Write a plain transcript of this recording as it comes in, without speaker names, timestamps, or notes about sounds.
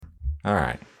All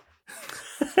right.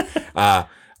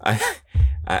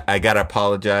 I gotta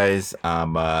apologize.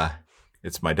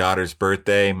 It's my daughter's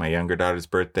birthday, my younger daughter's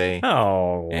birthday.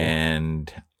 Oh.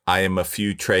 And I am a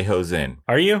few Trejos in.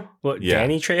 Are you? What, Yeah.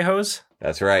 Danny Trejos?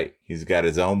 That's right. He's got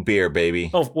his own beer, baby.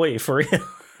 Oh, wait, for real?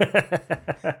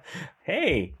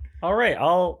 Hey, all right.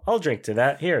 I'll drink to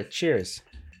that. Here, cheers.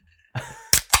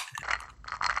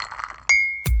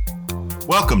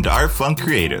 Welcome to Art Funk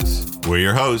Creatives. We're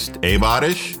your hosts, Abe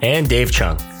Oddish And Dave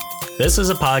Chung. This is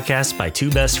a podcast by two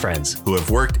best friends. who have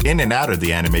worked in and out of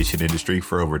the animation industry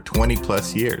for over 20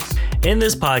 plus years. In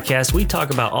this podcast, we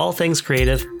talk about all things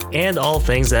creative and all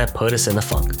things that put us in the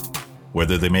funk.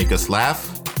 Whether they make us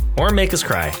laugh, Or make us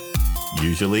cry.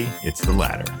 usually it's the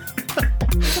latter.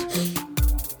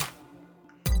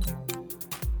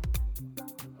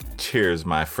 Cheers,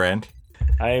 my friend.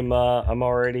 I'm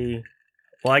already...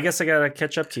 Well, I guess I gotta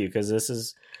catch up to you because this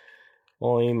is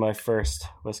only my first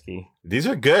whiskey. These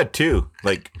are good too.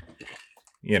 Like,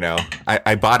 you know,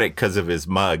 I bought it because of his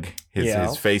mug.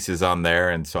 His face is on there,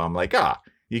 and so I'm like,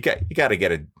 you got to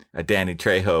get a Danny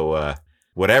Trejo,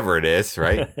 whatever it is,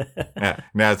 right?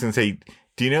 Now I was gonna say,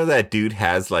 do you know that dude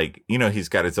has like, you know, he's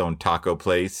got his own taco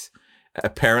place.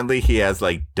 Apparently, he has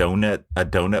like a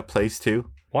donut place too.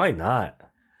 Why not?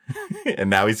 And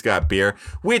now he's got beer,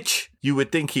 which you would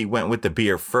think he went with the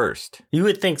beer first. You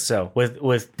would think so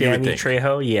with Danny think.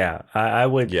 Trejo. Yeah, I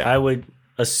would. Yeah. I would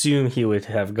assume he would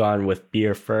have gone with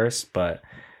beer first. But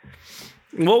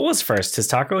what was first? His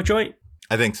taco joint?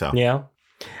 I think so. Yeah,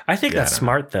 I think Yeah, that's I don't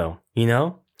smart though. You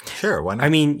know, Sure, why not? I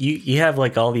mean, you have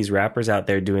like all these rappers out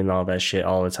there doing all that shit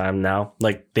all the time now.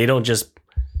 Like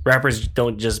rappers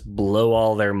don't just blow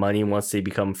all their money once they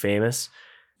become famous.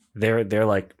 They're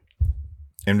like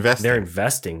Invest. they're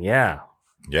investing. Yeah,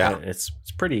 Yeah. It's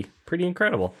pretty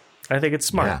incredible. I think it's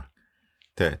smart.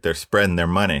 Yeah. They're spreading their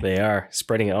money. They are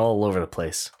spreading it all over the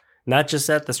place. Not just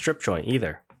at the strip joint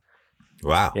either.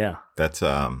 Wow. Yeah. That's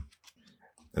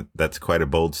quite a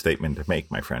bold statement to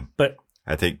make, my friend. But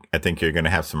I think you're going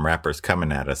to have some rappers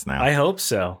coming at us now. I hope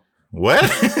so. What?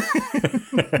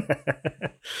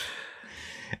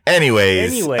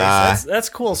 Anyways, that's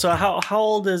cool. So how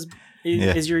old is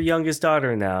your youngest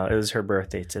daughter now? It was her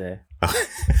birthday today. I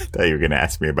thought you were going to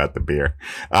ask me about the beer.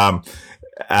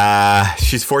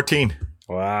 She's 14.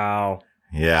 Wow.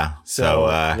 Yeah. So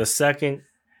So, the second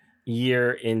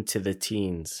year into the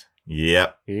teens.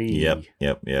 yep. Eee.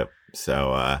 Yep.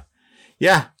 So,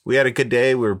 yeah, we had a good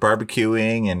day. We were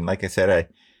barbecuing, and like I said,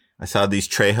 I saw these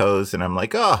Trejos, and I'm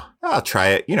like, oh, I'll try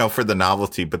it, you know, for the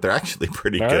novelty. But they're actually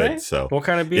pretty All good. right. So What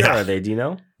kind of beer Yeah. are they? Do you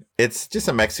know? it's just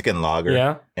a Mexican lager.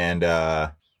 Yeah. And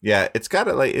yeah, it's got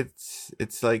it like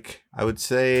it's like, I would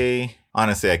say,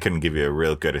 honestly, I couldn't give you a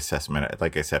real good assessment.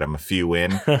 Like I said, I'm a few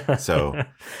in, so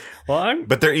Well,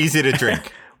 but they're easy to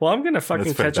drink. I'm gonna fucking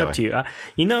Let's put it catch that up to you.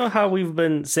 You know how we've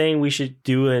been saying we should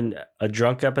do a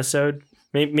drunk episode?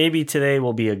 Maybe today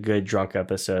will be a good drunk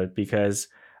episode because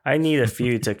I need a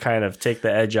few to kind of take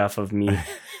the edge off of me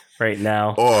right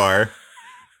now.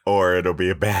 Or it'll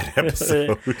be a bad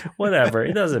episode. Whatever,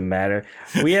 it doesn't matter.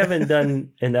 We haven't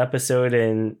done an episode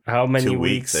in how many 2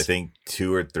 weeks? I think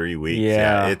 2 or 3 weeks.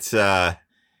 Yeah. It's I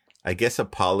guess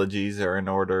apologies are in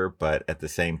order, but at the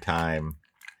same time,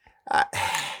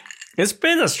 It's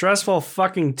been a stressful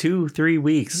fucking 2-3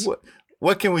 weeks.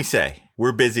 what can we say?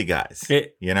 We're busy guys.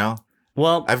 You know?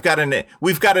 Well,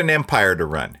 We've got an empire to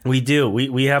run. we do.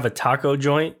 We have a taco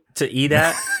joint to eat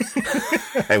at.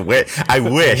 I wish.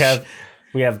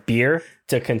 We have beer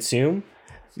to consume.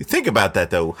 Think about that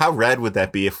though. How rad would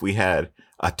that be if we had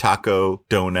a taco,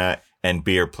 donut, and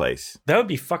beer place? That would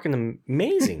be fucking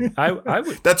amazing. I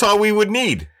would. That's all we would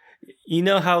need. You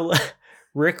know how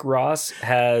Rick Ross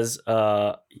has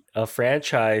a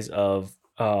franchise of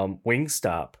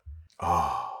Wingstop,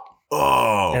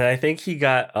 Oh. and I think he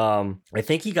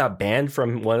got banned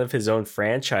from one of his own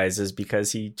franchises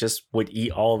because he just would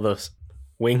eat all the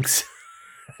wings.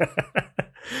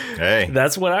 Hey.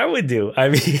 That's what I would do. I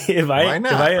mean, if I owned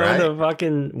a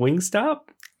fucking Wingstop,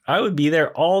 I would be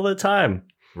there all the time.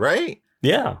 Right?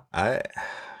 Yeah.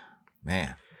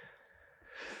 Man.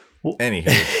 Well,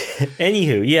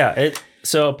 Anywho, yeah.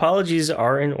 So apologies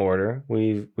are in order.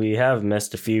 We have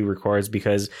missed a few records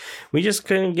because we just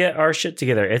couldn't get our shit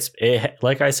together. It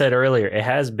like I said earlier, it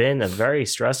has been a very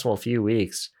stressful few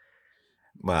weeks.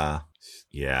 well,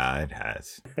 yeah, it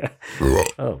has.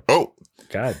 Oh,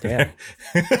 god damn!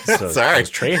 So Sorry.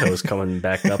 those Trejos coming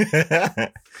back up.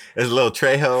 There's a little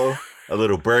Trejo, a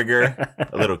little burger,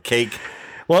 a little cake.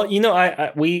 Well, you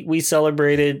know, we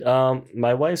celebrated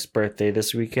my wife's birthday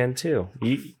this weekend too.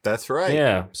 That's right.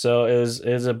 Yeah, so it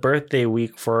was a birthday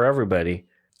week for everybody.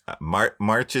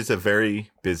 March is a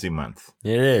very busy month.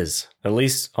 It is, at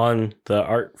least on the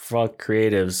Art Funk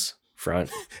Creatives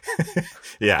front.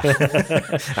 Yeah,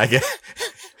 I guess.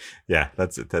 Yeah,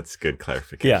 that's good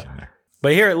clarification. Yeah. There.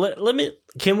 But here, let me.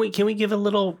 Can we give a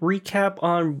little recap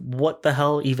on what the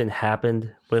hell even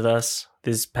happened with us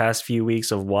these past few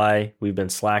weeks of why we've been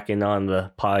slacking on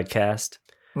the podcast?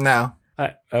 No.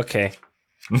 Okay.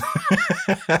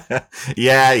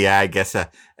 Yeah. I guess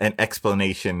an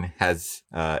explanation is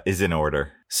in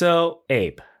order. So,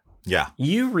 Abe. Yeah.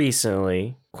 You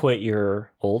recently quit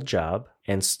your old job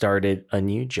and started a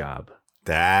new job.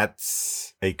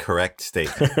 That's a correct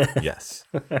statement. Yes.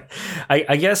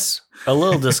 I guess a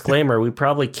little disclaimer, we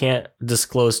probably can't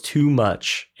disclose too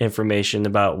much information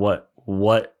about what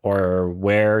or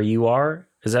where you are.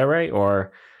 Is that right?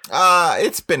 Or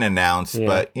it's been announced,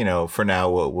 but for now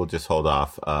we'll just hold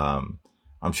off. I'm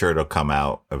sure it'll come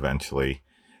out eventually.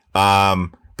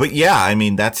 But yeah, I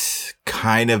mean, that's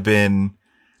kind of been,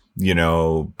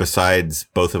 besides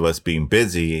both of us being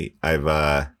busy, I've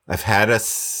had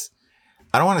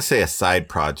I don't want to say a side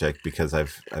project because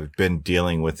I've been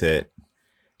dealing with it.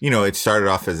 It started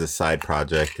off as a side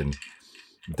project and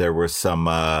there were some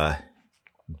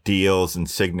deals and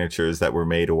signatures that were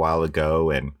made a while ago.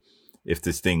 And if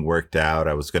this thing worked out,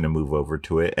 I was going to move over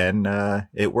to it, and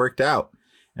it worked out.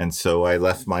 And so I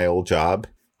left my old job.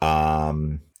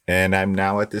 And I'm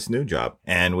now at this new job.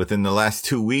 And within the last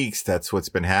 2 weeks, that's what's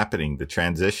been happening, the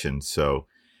transition. So,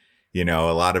 a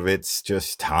lot of it's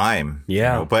just time.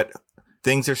 Yeah. But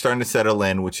things are starting to settle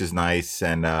in, which is nice.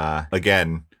 And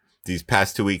again, these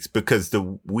past 2 weeks, because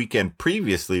the weekend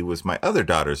previously was my other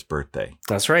daughter's birthday.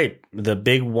 That's right. The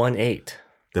big 1/8.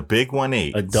 The big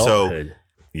 1/8. Adulthood. So,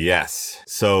 yes.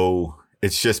 So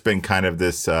it's just been kind of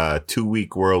this 2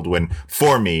 week whirlwind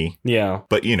for me. Yeah.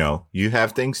 But, you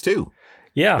have things too.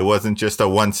 Yeah. It wasn't just a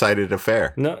one-sided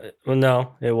affair.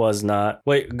 No, it was not.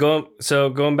 Wait,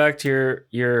 going back to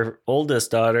your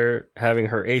oldest daughter having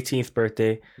her 18th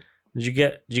birthday, did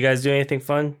you guys do anything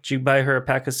fun? Did you buy her a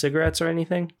pack of cigarettes or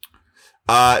anything?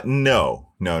 No.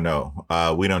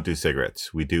 We don't do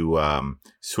cigarettes. We do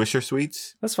Swisher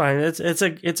Sweets. That's fine. It's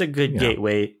a good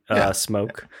gateway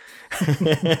smoke.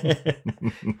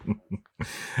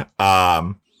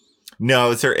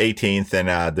 No, it's her 18th,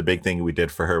 and the big thing we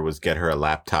did for her was get her a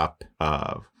laptop,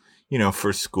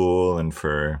 for school and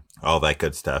for all that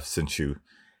good stuff, since she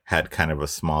had kind of a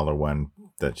smaller one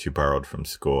that she borrowed from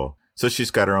school. So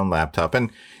she's got her own laptop, and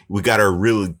we got her a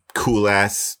really cool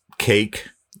ass cake.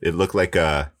 It looked like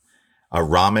a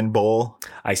ramen bowl.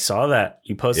 I saw that.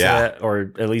 You posted that,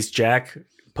 or at least Jack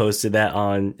posted that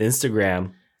on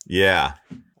Instagram. Yeah.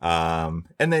 And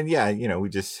then, we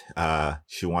just,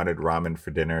 she wanted ramen for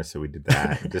dinner. So we did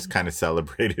that and just kind of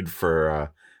celebrated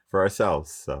for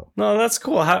ourselves. So, no, that's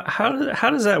cool. How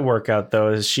does that work out though?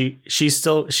 Is she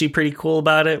pretty cool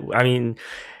about it? I mean,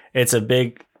 it's a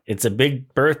big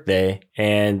birthday,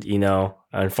 and,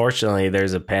 unfortunately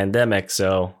there's a pandemic.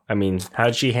 So, I mean,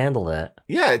 how'd she handle that?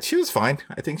 Yeah, she was fine.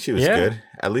 I think she was good.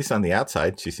 At least on the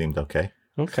outside, she seemed okay.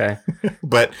 Okay.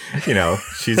 But,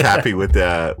 she's happy with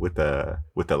the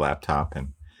laptop,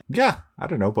 and I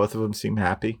don't know. Both of them seem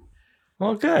happy.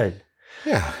 Well, good.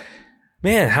 Yeah.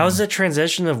 Man, how's the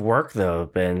transition of work though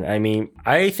been? I mean,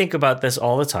 I think about this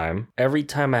all the time. Every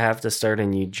time I have to start a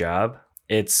new job,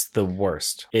 it's the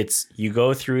worst. You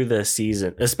go through the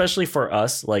season, especially for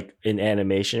us, like in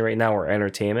animation right now or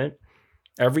entertainment.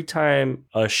 Every time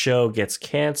a show gets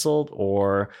canceled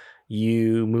or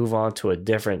you move on to a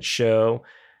different show,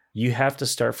 you have to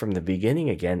start from the beginning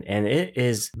again. And it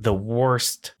is the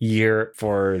worst year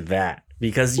for that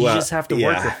because you just have to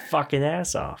work your fucking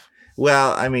ass off.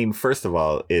 Well, I mean, first of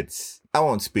all, I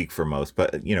won't speak for most,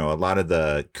 but, a lot of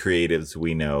the creatives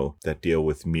we know that deal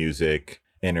with music,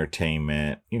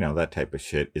 entertainment, that type of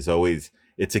shit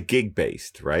it's a gig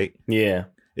based, right? Yeah.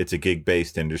 It's a gig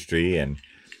based industry, and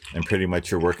pretty much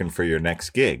you're working for your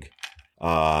next gig.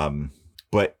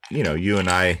 But, you and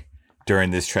I,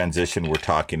 during this transition, we're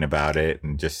talking about it,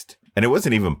 and it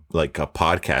wasn't even like a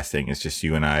podcasting. It's just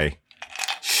you and I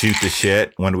shoot the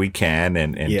shit when we can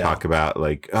and talk about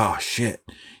like, oh shit,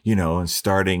 and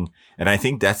starting. And I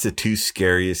think that's the two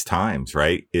scariest times,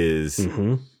 right? Is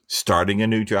starting a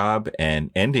new job and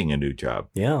ending a new job.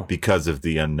 Yeah. Because of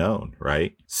the unknown,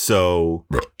 right? So.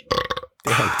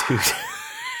 Damn, dude.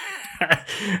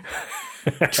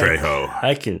 Trejo.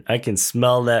 I can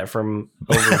smell that from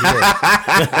over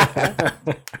here.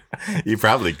 You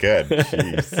probably could.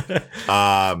 Jeez.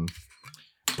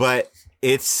 But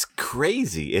it's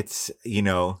crazy. It's,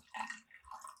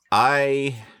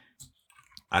 I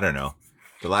don't know.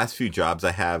 The last few jobs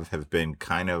I have been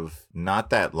kind of not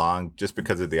that long just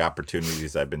because of the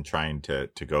opportunities I've been trying to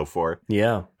go for.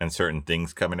 Yeah. And certain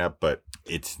things coming up, but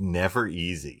it's never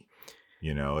easy.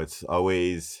 You know, it's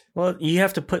always... Well, you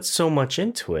have to put so much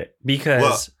into it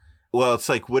because... Well, it's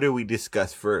like, what do we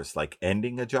discuss first? Like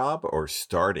ending a job or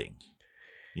starting?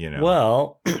 You know?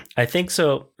 Well, I think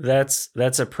so. That's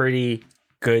a pretty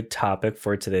good topic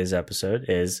for today's episode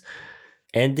is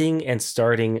ending and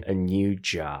starting a new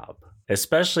job,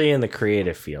 especially in the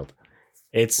creative field.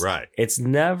 It's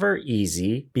never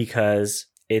easy because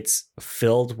it's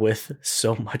filled with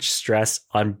so much stress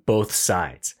on both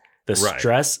sides. The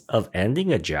stress of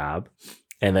ending a job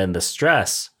and then the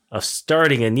stress of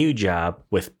starting a new job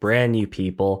with brand new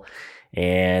people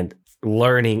and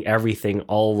learning everything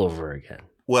all over again.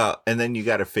 Well, and then you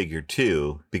got to figure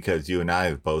too, because you and I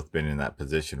have both been in that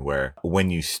position where when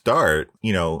you start,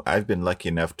 you know, I've been lucky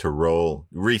enough to roll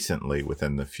recently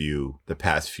within the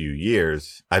past few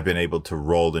years. I've been able to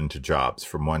roll into jobs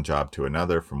from one job to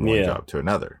another, from one job to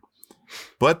another.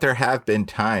 But there have been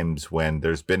times when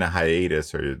there's been a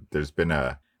hiatus or there's been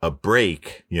a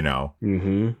break, you know,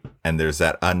 and there's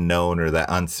that unknown or that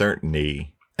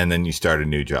uncertainty, and then you start a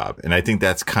new job. And I think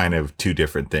that's kind of two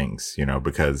different things, you know,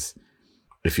 because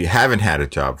if you haven't had a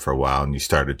job for a while and you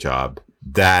start a job,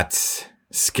 that's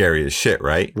scary as shit,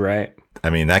 right? Right. I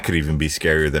mean, that could even be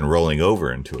scarier than rolling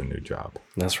over into a new job.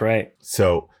 That's right.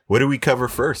 So what do we cover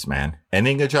first, man?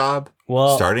 Ending a job?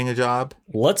 Well, starting a job?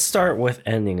 Let's start with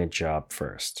ending a job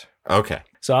first. Okay.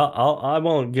 So I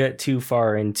won't get too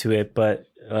far into it, but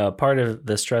part of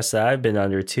the stress that I've been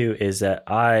under too is that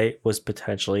I was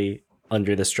potentially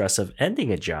under the stress of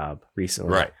ending a job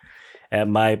recently. Right. At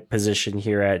my position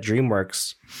here at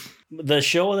DreamWorks, the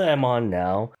show that I'm on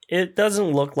now, it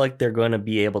doesn't look like they're going to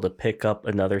be able to pick up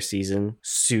another season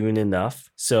soon enough.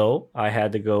 So I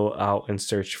had to go out and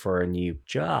search for a new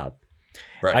job.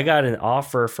 Right. I got an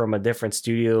offer from a different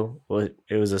studio.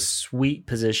 It was a sweet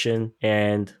position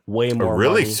and way more money. A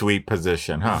really sweet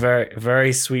position, huh? Very,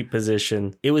 very sweet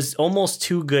position. It was almost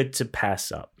too good to pass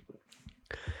up.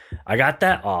 I got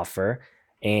that offer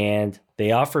and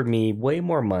they offered me way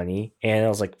more money. And I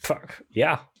was like, fuck,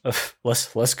 yeah,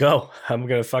 let's go. I'm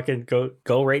going to fucking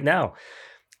go right now.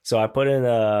 So I put in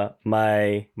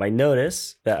my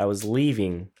notice that I was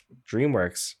leaving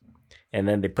DreamWorks, and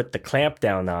then they put the clamp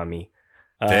down on me.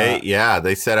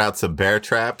 They set out some bear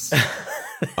traps.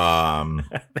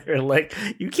 They're like,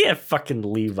 you can't fucking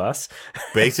leave us.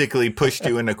 Basically pushed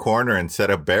you in a corner and set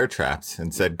up bear traps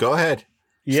and said, go ahead.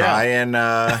 Try and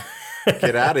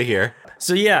get out of here.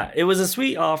 So yeah, it was a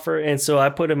sweet offer. And so I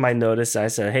put in my notice. I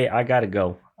said, hey, I got to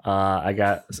go. I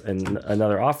got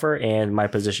another offer and my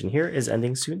position here is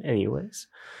ending soon anyways.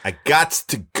 I gots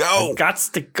to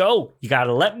go. You got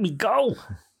to let me go.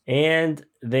 And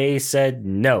they said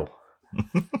no.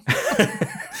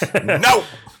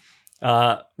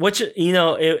 No. Which, you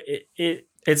know,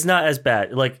 it's not as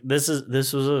bad. Like this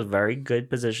was a very good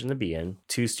position to be in.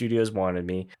 2 studios wanted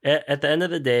me. At the end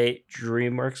of the day,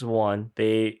 DreamWorks won.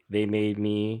 They made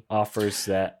me offers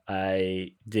that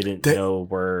I didn't know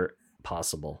were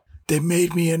possible. They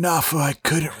made me an offer I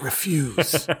couldn't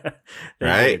refuse.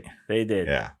 Right? They did.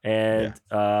 Yeah. And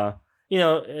you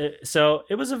know, so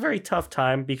it was a very tough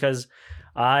time because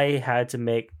I had to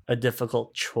make a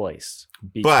difficult choice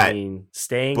between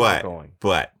staying or going.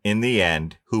 But in the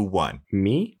end, who won?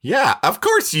 Me? Yeah, of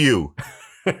course you.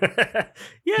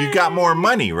 You got more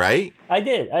money, right? I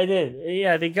did.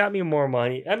 Yeah, they got me more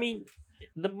money. I mean,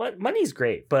 the money's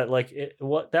great, but like,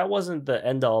 that wasn't the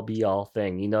end all be all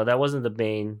thing. You know, that wasn't the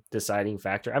main deciding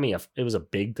factor. I mean, it was a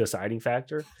big deciding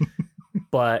factor,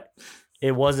 but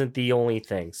it wasn't the only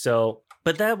thing. So,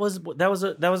 but that was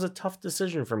a tough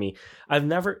decision for me.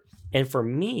 For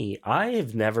me, I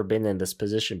have never been in this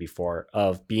position before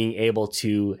of being able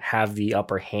to have the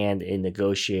upper hand in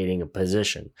negotiating a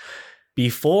position.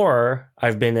 Before,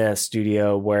 I've been in a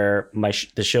studio where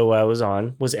the show I was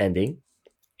on was ending,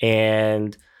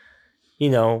 and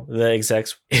you know, the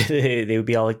execs they would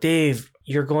be all like, "Dave,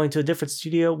 you're going to a different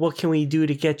studio. What can we do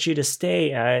to get you to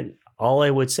stay?" And all I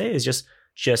would say is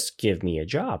just give me a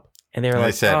job. And they were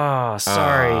like, "Oh,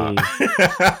 sorry."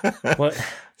 What?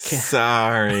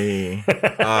 Sorry.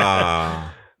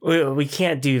 We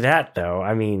can't do that, though.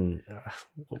 I mean,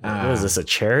 what is this, a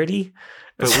charity?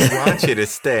 But we want you to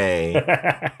stay.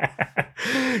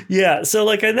 Yeah. So,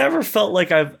 like, I never felt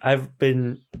like I've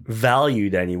been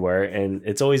valued anywhere. And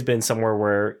it's always been somewhere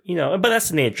where, you know, but that's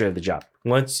the nature of the job.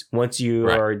 Once you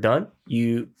are done,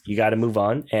 you got to move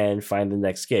on and find the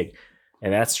next gig.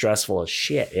 And that's stressful as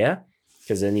shit, yeah?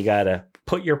 Because then you got to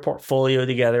put your portfolio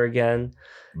together again.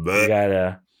 You got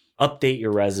to update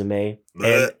your resume.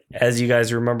 And as you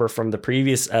guys remember from the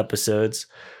previous episodes,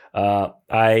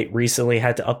 I recently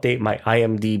had to update my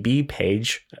IMDb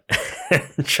page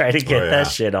and try to get that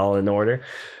shit all in order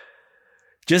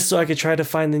just so I could try to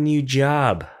find a new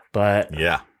job. But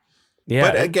yeah.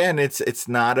 But again, it's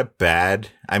not a bad.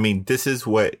 I mean, this is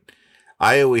what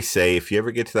I always say. If you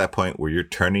ever get to that point where you're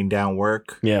turning down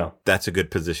work, that's a good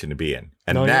position to be in.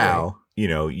 And now,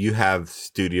 you have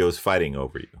studios fighting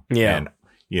over you. Yeah. And,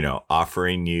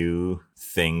 offering you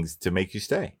things to make you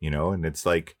stay, and it's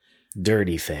like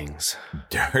dirty things.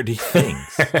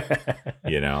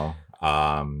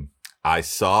 I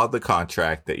saw the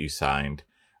contract that you signed.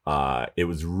 It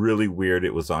was really weird.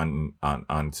 It was on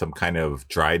some kind of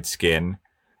dried skin.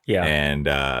 Yeah.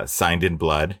 And signed in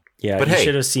blood. Yeah. But you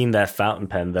should have seen that fountain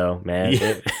pen though, man.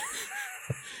 Yeah.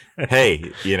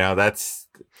 Hey, that's,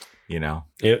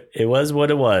 It was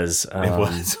what it was. It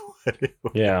was what it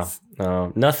was. Yeah.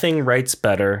 Nothing writes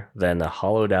better than a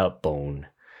hollowed out bone.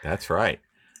 That's right.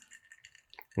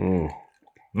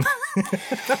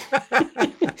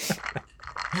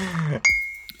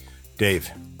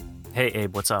 Dave. Hey,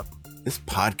 Abe, what's up? This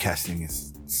podcasting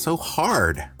is so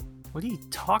hard. What are you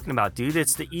talking about, dude?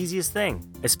 It's the easiest thing,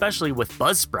 especially with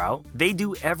Buzzsprout. They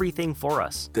do everything for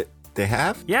us. They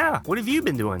have? Yeah. What have you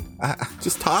been doing?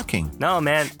 Just talking. No,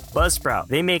 man. Buzzsprout.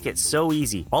 They make it so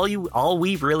easy. All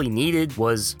we really needed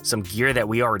was some gear that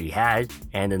we already had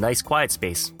and a nice quiet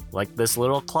space, like this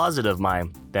little closet of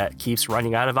mine that keeps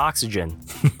running out of oxygen.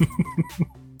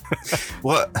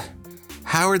 What?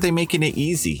 How are they making it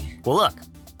easy? Well, look.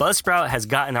 Buzzsprout has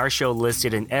gotten our show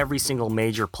listed in every single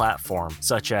major platform,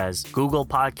 such as Google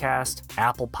Podcast,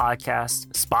 Apple Podcast,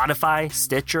 Spotify,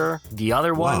 Stitcher, the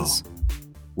other ones.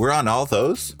 We're on all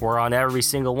those? We're on every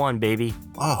single one, baby.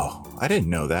 Oh, I didn't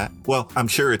know that. Well, I'm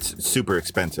sure it's super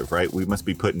expensive, right? We must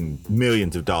be putting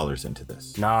millions of dollars into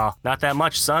this. No, not that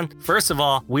much, son. First of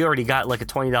all, we already got like a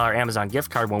 $20 Amazon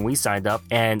gift card when we signed up.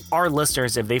 And our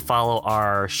listeners, if they follow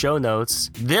our show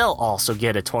notes, they'll also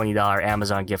get a $20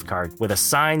 Amazon gift card with a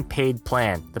signed paid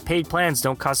plan. The paid plans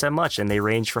don't cost that much, and they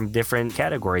range from different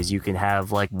categories. You can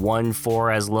have like one for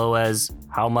as low as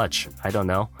how much? I don't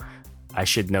know. I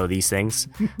should know these things.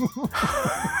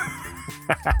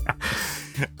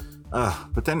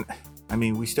 But then, I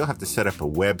mean, we still have to set up a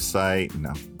website and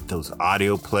those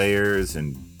audio players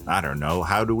and I don't know.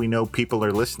 How do we know people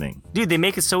are listening? Dude, they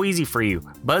make it so easy for you.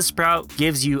 Buzzsprout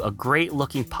gives you a great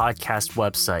looking podcast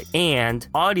website and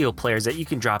audio players that you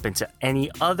can drop into any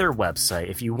other website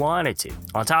if you wanted to.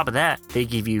 On top of that, they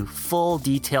give you full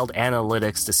detailed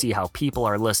analytics to see how people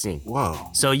are listening.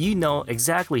 Whoa. So you know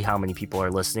exactly how many people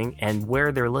are listening and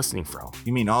where they're listening from.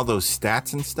 You mean all those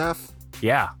stats and stuff?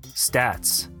 Yeah,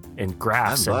 stats and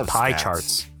graphs and pie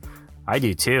charts. I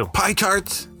do too. Pie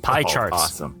charts? Pie charts.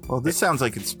 Awesome. Well, this sounds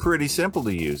like it's pretty simple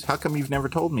to use. How come you've never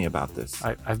told me about this?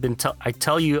 I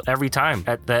tell you every time.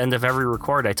 At the end of every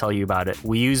record, I tell you about it.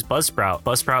 We use Buzzsprout.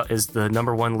 Buzzsprout is the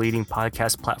 #1 leading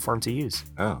podcast platform to use.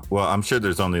 Oh, well, I'm sure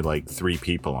there's only like 3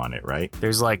 people on it, right?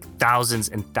 There's like thousands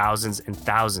and thousands and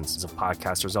thousands of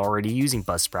podcasters already using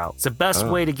Buzzsprout. It's the best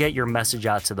way to get your message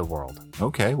out to the world.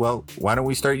 Okay, well, why don't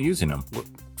we start using them?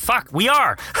 Fuck, we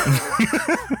are!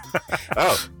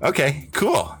 Oh, okay,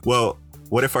 cool. Well,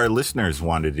 what if our listeners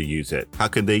wanted to use it? How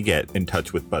could they get in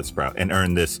touch with Buzzsprout and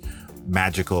earn this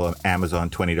magical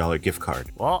Amazon $20 gift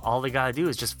card? Well, all they gotta do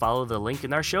is just follow the link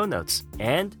in our show notes.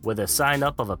 And with a sign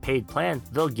up of a paid plan,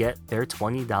 they'll get their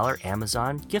 $20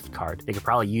 Amazon gift card. They could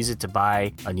probably use it to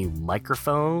buy a new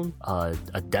microphone,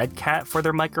 a dead cat for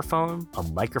their microphone, a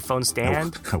microphone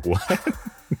stand. What?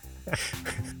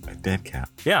 A dead cat?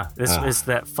 Yeah, this is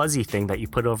that fuzzy thing that you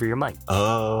put over your mic.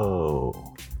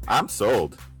 Oh, I'm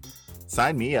sold.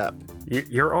 Sign me up.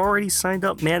 You're already signed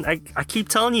up, man. I keep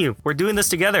telling you, we're doing this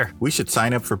together. We should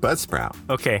sign up for Buzzsprout.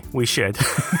 Okay, we should.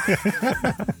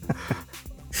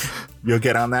 You'll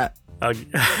get on that?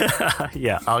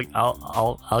 Yeah,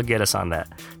 I'll get us on that.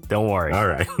 Don't worry. All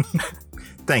right.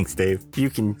 Thanks, Dave. You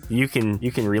can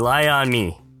rely on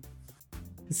me.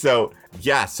 So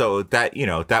that,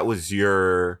 that was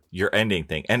your ending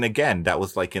thing. And again, that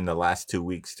was like in the last 2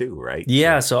 weeks too, right?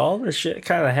 Yeah. So all this shit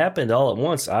kind of happened all at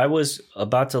once. I was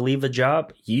about to leave a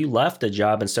job. You left a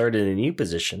job and started a new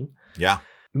position. Yeah.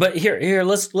 But here,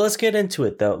 let's get into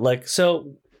it though. Like,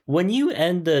 so when you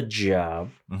end a job,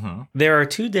 there are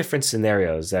 2 different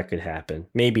scenarios that could happen.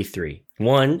 Maybe 3.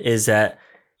 One is that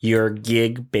your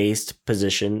gig-based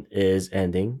position is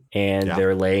ending and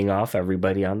they're laying off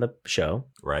everybody on the show.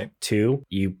 Right. 2,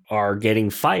 you are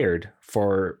getting fired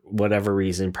for whatever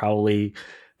reason, probably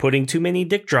putting too many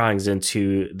dick drawings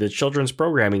into the children's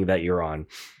programming that you're on.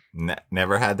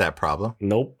 Never had that problem.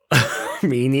 Nope.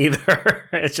 Me neither.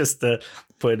 It's just to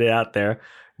put it out there.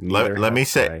 Let me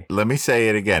say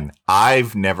it again.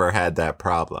 I've never had that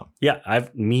problem. Yeah,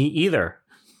 me either.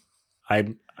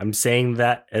 I'm saying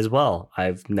that as well.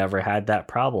 I've never had that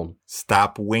problem.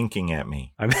 Stop winking at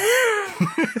me.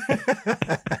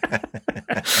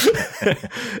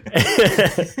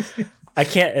 I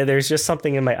can't. There's just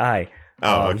something in my eye.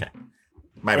 Oh, okay.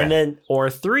 My bad. And then, or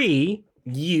 3,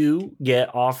 you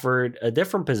get offered a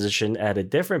different position at a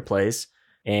different place,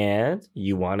 and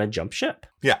you want to jump ship.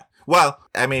 Yeah. Well,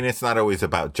 I mean, it's not always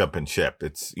about jumping ship.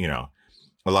 It's, a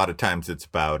lot of times it's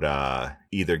about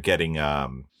either getting a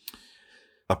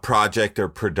project or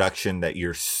production that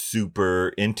you're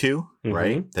super into,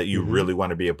 right? That you really want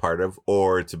to be a part of,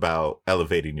 or it's about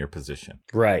elevating your position.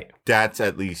 Right. That's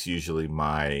at least usually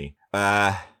my,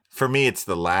 for me, it's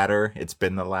the latter. It's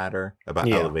been the latter about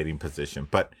elevating position,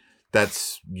 but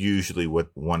that's usually what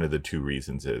one of the 2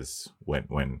 reasons is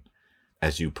when,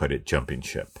 as you put it, jumping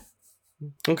ship.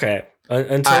 Okay.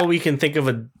 Until we can think of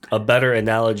a better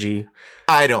analogy.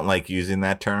 I don't like using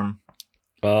that term.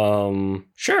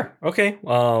 Sure. Okay.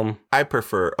 I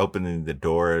prefer opening the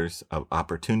doors of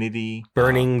opportunity.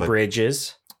 Burning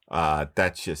bridges.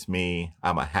 That's just me.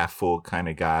 I'm a half full kind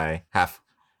of guy. Half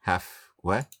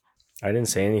what? I didn't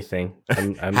say anything.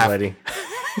 I'm ready.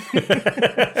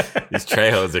 These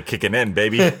Trejos are kicking in,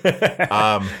 baby.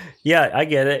 Yeah, I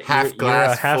get it. Half glass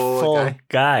you're a half full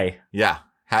guy. Yeah.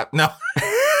 Half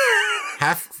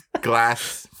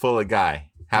glass full of guy.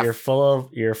 You're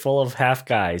full of half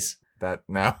guys.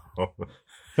 No.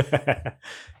 Got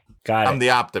it. I'm the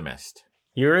optimist.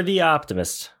 You're the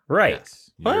optimist, right?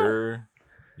 Yes.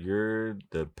 You're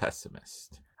the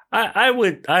pessimist. I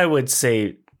would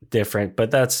say different,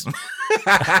 but that's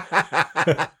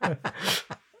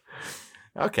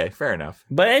okay. Fair enough.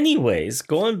 But anyways,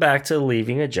 going back to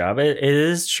leaving a job, it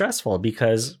is stressful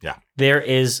because there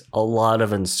is a lot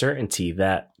of uncertainty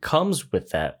that comes with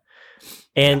that.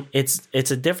 And it's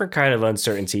a different kind of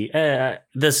uncertainty.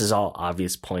 This is all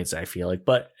obvious points, I feel like,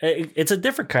 but it's a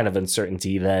different kind of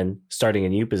uncertainty than starting a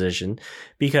new position,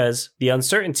 because the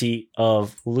uncertainty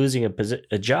of losing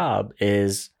a job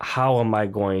is, how am I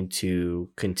going to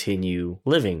continue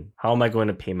living? How am I going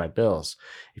to pay my bills?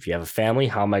 If you have a family,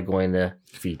 how am I going to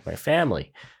feed my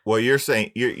family? Well, you're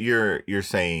saying you're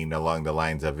saying along the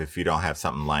lines of, if you don't have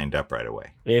something lined up right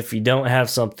away. If you don't have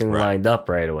something lined up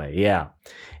right away, yeah.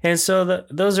 And so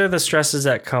those are the stresses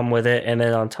that come with it. And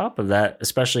then on top of that,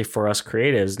 especially for us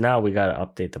creatives, now we got to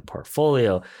update the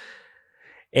portfolio.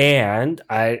 And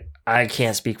I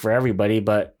can't speak for everybody,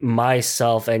 but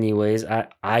myself anyways,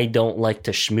 I don't like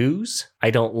to schmooze.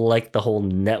 I don't like the whole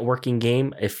networking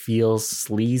game. It feels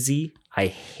sleazy. I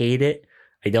hate it.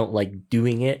 I don't like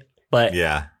doing it. But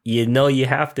you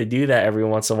have to do that every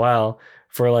once in a while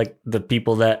for like the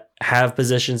people that have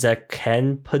positions that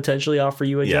can potentially offer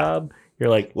you a job. You're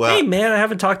like, hey man, I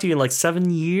haven't talked to you in like 7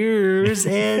 years,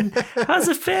 and how's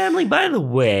the family, by the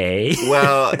way?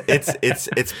 Well,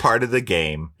 it's part of the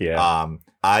game. Yeah.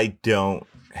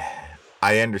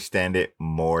 I understand it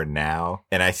more now,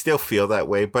 and I still feel that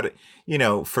way. But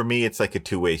for me, it's like a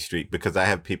 2-way street, because I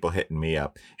have people hitting me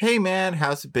up. Hey man,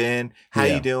 how's it been? How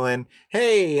you doing?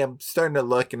 Hey, I'm starting to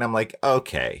look, and I'm like,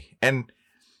 okay. And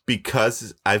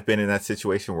because I've been in that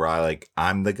situation where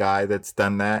I'm the guy that's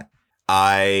done that,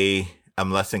 I'm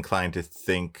less inclined to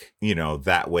think,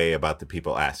 that way about the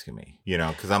people asking me,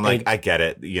 because I'm like, I get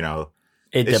it,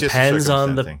 It depends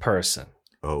on the person.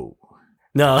 Oh.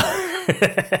 No.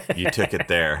 You took it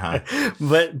there, huh?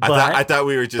 But I thought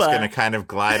we were just going to kind of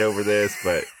glide over this,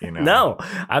 but No,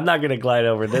 I'm not going to glide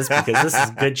over this, because this is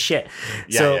good shit.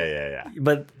 Yeah.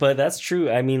 But that's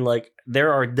true. I mean, like,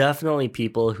 there are definitely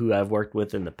people who I've worked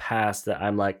with in the past that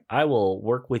I'm like, I will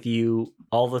work with you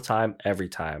all the time, every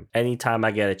time. Anytime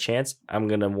I get a chance, I'm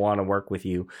going to want to work with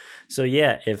you. So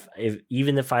yeah, if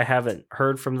even if I haven't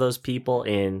heard from those people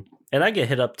and I get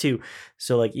hit up too.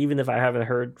 So like, even if I haven't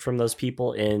heard from those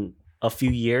people in a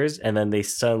few years, and then they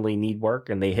suddenly need work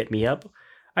and they hit me up,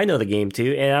 I know the game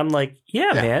too. And I'm like,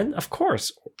 yeah, man, of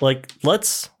course. Like,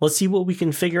 let's see what we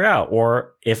can figure out.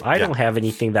 Or if I don't have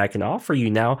anything that I can offer you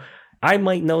now, I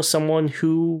might know someone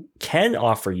who can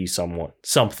offer you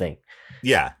something.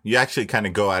 Yeah, you actually kind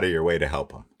of go out of your way to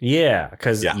help them. Yeah,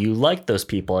 because you like those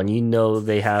people and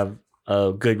they have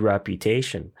a good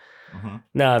reputation. Mm-hmm.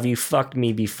 Now, if you fucked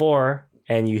me before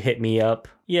and you hit me up,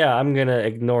 I'm going to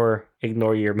ignore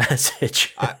your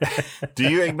message. Do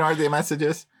you ignore the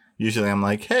messages? Usually I'm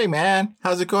like, hey, man,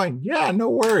 how's it going? Yeah, no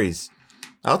worries.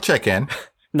 I'll check in.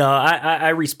 No, I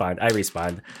respond.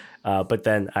 But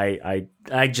then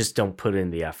I just don't put in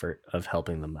the effort of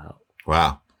helping them out.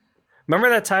 Wow. Remember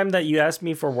that time that you asked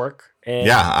me for work? And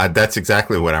that's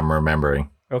exactly what I'm remembering.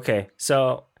 Okay,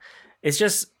 so it's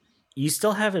just you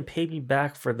still haven't paid me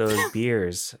back for those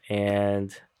beers,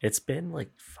 and it's been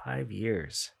like 5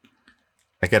 years.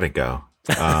 I gotta go.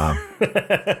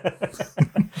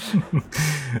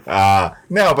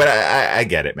 No, but I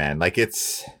get it, man. Like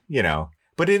it's,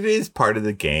 but it is part of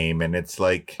the game, and it's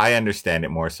like I understand it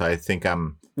more. So I think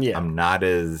I'm not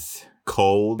as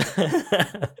cold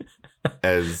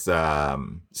as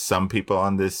some people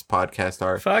on this podcast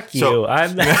are. Fuck you.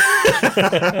 I'm not.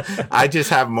 I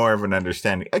just have more of an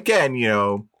understanding. Again,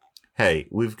 hey,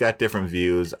 we've got different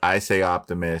views. I say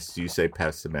optimist, you say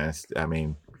pessimist. I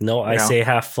mean, no, I say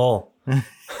half full.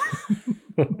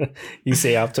 You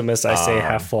say optimist, I say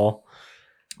half full.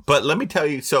 But let me tell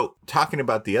you, so talking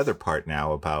about the other part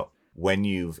now about when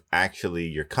you're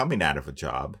coming out of a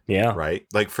job. Yeah. Right?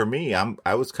 Like for me,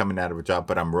 I was coming out of a job,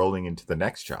 but I'm rolling into the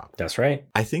next job. That's right.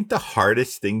 I think the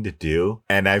hardest thing to do,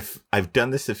 and I've done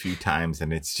this a few times,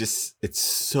 and it's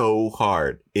so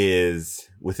hard, is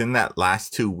within that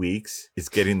last 2 weeks is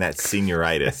getting that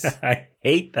senioritis. I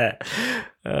hate that.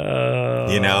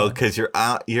 Because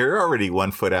you're already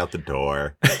 1 foot out the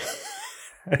door.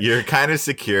 You're kind of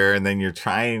secure, and then you're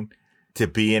trying to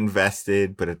be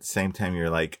invested, but at the same time, you're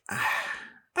like,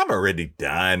 I'm already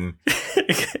done.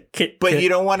 But you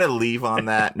don't want to leave on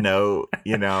that note,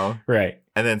 Right.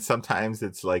 And then sometimes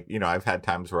it's like, I've had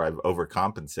times where I've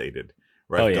overcompensated,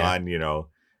 where I've gone,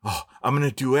 I'm going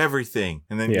to do everything.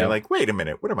 And then you're like, wait a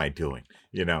minute, what am I doing?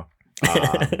 Can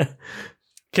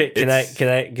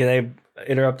I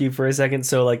interrupt you for a second?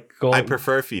 So I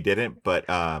prefer if you didn't, but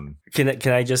can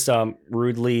I just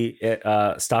rudely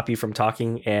stop you from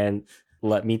talking and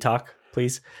let me talk,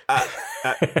 please?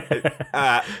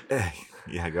 Yeah,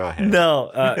 go ahead.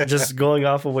 No, just going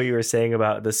off of what you were saying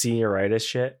about the senioritis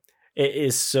shit. It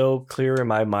is so clear in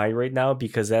my mind right now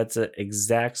because that's the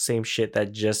exact same shit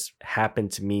that just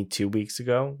happened to me 2 weeks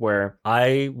ago, where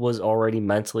I was already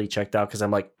mentally checked out because I'm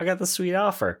like, I got the sweet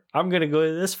offer. I'm gonna go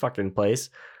to this fucking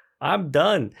place. I'm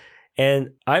done.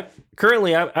 And I'm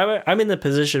in the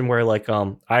position where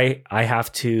I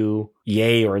have to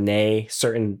yay or nay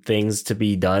certain things to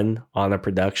be done on a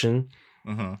production.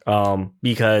 Mm-hmm.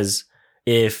 Because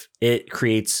if it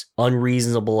creates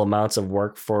unreasonable amounts of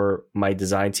work for my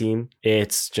design team,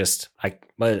 it's just I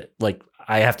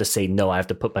have to say no. I have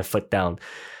to put my foot down.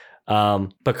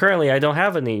 But currently I don't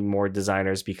have any more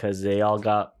designers because they all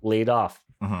got laid off.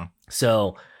 Mm-hmm.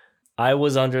 So I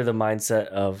was under the mindset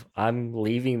of I'm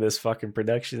leaving this fucking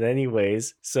production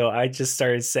anyways. So I just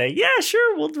started saying, yeah,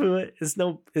 sure, we'll do it. It's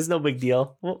no big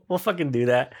deal. We'll fucking do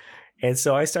that. And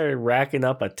so I started racking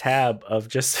up a tab of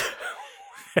just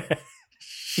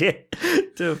shit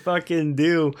to fucking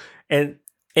do. And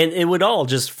it would all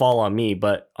just fall on me.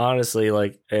 But honestly,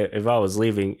 if I was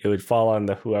leaving, it would fall on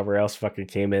whoever else fucking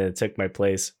came in and took my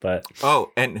place. But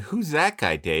and who's that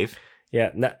guy, Dave? Yeah,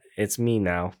 it's me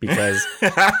now because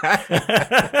when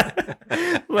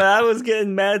I was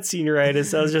getting mad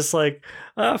senioritis, I was just like,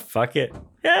 oh, fuck it.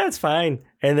 Yeah, it's fine.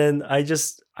 And then I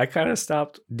kind of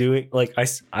stopped doing,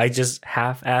 I just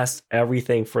half-assed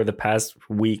everything for the past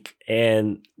week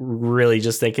and really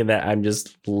just thinking that I'm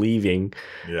just leaving.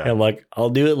 Yeah. And I'm like, I'll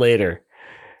do it later.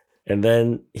 And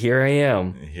then here I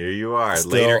am. Here you are.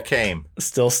 Later came.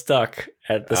 Still stuck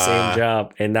at the same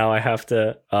job. And now I have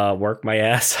to work my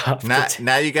ass off.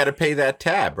 Now you got to pay that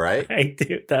tab, right? I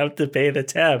do have to pay the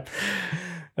tab.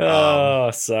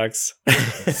 Sucks.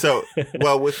 So,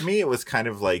 well, with me, it was kind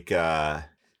of like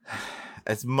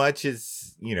as much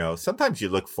as, sometimes you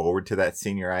look forward to that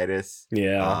senioritis.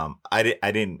 Yeah.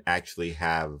 I didn't actually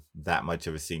have that much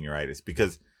of a senioritis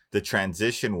because the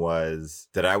transition was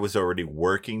that I was already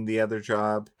working the other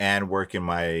job and working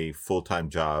my full-time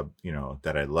job,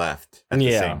 that I left at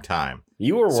the same time.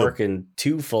 You were working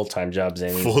 2 full-time jobs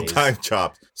anyways. Full-time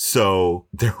jobs. So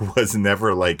there was never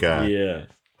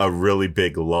a really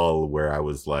big lull where I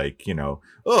was like,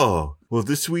 oh, well,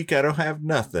 this week I don't have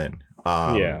nothing.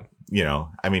 I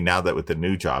mean, now that with the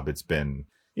new job, it's been,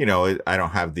 I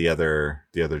don't have the other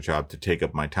job to take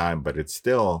up my time, but it's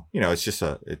still,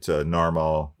 it's a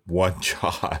normal one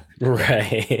job.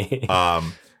 Right.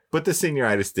 But the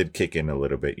senioritis did kick in a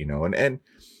little bit,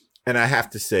 and I have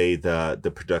to say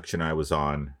the production I was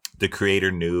on, the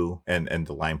creator knew and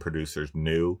the line producers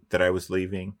knew that I was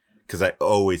leaving because I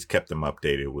always kept them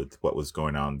updated with what was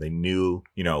going on. They knew,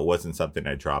 it wasn't something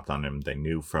I dropped on them. They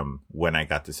knew from when I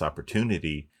got this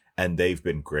opportunity, and they've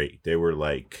been great. They were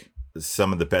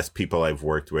some of the best people I've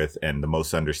worked with and the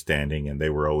most understanding. And they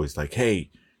were always like,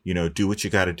 hey, do what you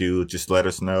got to do. Just let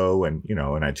us know. And,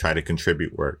 and I try to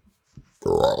contribute where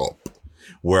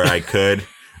I could.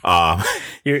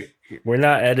 We're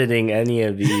not editing any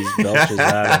of these belches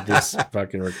out of this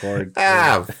fucking record.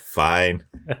 Fine.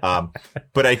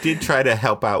 But I did try to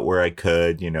help out where I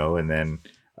could, and then,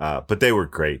 but they were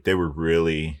great. They were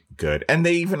really good. And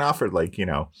they even offered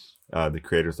the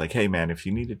creators like, hey man, if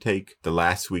you need to take the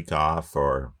last week off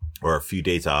or a few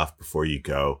days off before you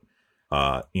go,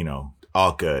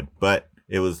 all good. But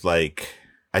it was like,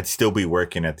 I'd still be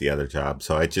working at the other job.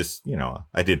 So I just,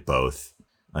 I did both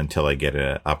until I get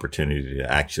an opportunity to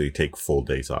actually take full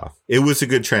days off. It was a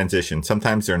good transition.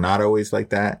 Sometimes they're not always like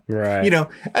that. Right.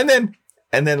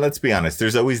 And then let's be honest,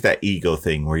 there's always that ego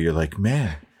thing where you're like,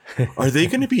 man, are they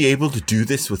going to be able to do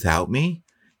this without me?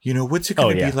 What's it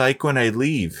going to be like when I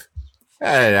leave?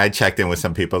 And I checked in with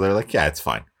some people. They're like, yeah, it's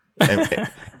fine.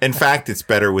 In fact, it's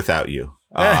better without you.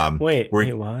 Wait,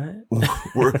 what?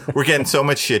 we're getting so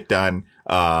much shit done.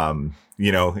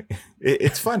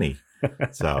 It's funny.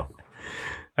 So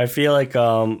I feel like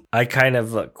I kind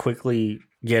of quickly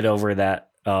get over that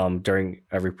during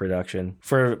every production.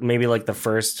 For maybe like the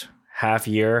first half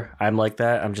year, I'm like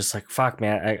that. I'm just like, fuck,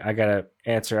 man, I gotta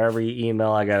answer every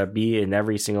email. I gotta be in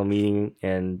every single meeting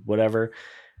and whatever.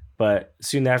 But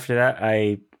soon after that,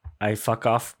 I fuck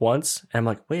off once. And I'm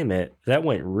like, wait a minute, that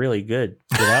went really good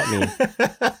without me.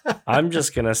 I'm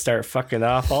just gonna start fucking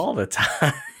off all the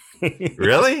time.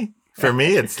 Really? For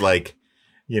me, it's like,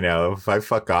 if I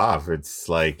fuck off, it's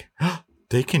like, oh,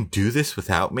 they can do this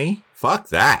without me? Fuck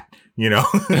that. They're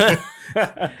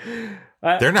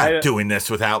not doing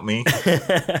this without me.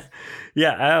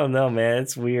 Yeah, I don't know, man.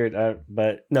 It's weird.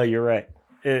 But no, you're right.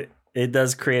 It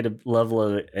does create a level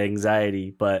of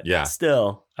anxiety, but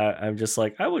still, I'm just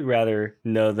like, I would rather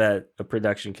know that a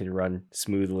production can run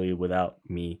smoothly without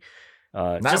me.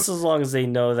 Just as long as they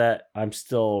know that I'm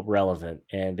still relevant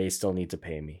and they still need to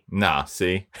pay me. Nah,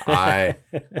 see, I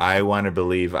want to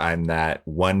believe I'm that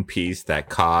one piece, that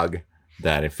cog,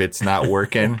 that if it's not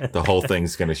working, the whole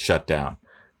thing's going to shut down.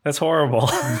 That's horrible.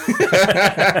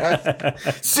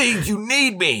 See, you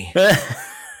need me.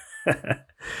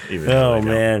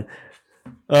 Man.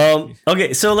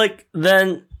 Okay, so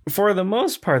then for the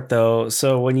most part though,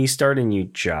 so when you start a new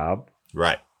job,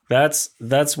 right, that's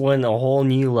when a whole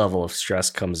new level of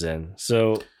stress comes in.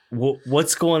 So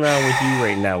what's going on with you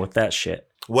right now with that shit?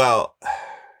 Well,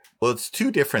 it's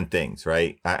two different things,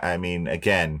 right? I mean,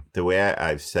 again, the way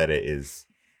I've said it is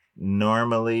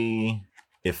normally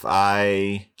if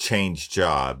I change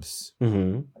jobs,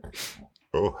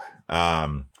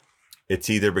 it's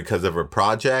either because of a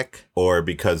project or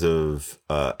because of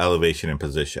elevation in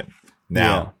position.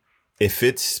 Now, if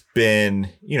it's been,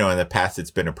 in the past,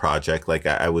 it's been a project, like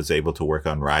I was able to work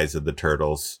on Rise of the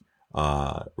Turtles,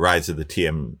 Rise of the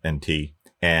TMNT,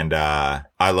 and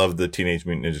I love the Teenage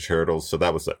Mutant Ninja Turtles. So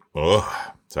that was like,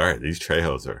 oh, sorry, these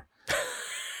Trejos are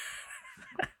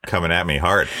coming at me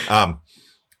hard.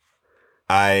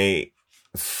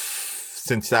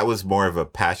 Since that was more of a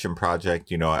passion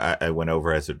project, I went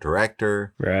over as a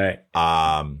director. Right.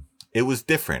 It was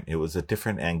different. It was a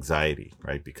different anxiety,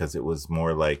 right? Because it was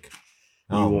more like,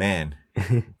 man.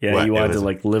 Yeah, you wanted to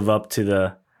live up to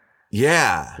the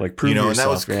prove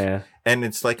yourself. And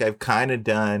it's like I've kind of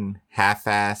done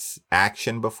half-ass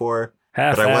action before.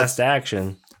 Half-assed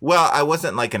action. Well, I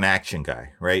wasn't like an action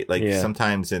guy, right?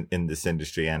 Sometimes in this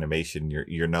industry, animation,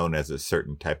 you're known as a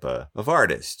certain type of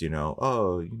artist, you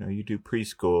do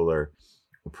preschool or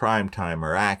prime time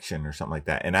or action or something like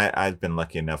that. And I've been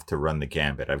lucky enough to run the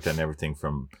gambit. I've done everything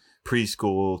from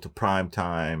preschool to prime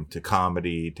time to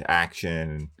comedy to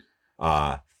action.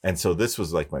 And so this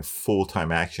was like my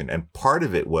full-time action. And part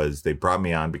of it was they brought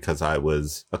me on because I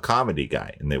was a comedy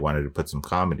guy and they wanted to put some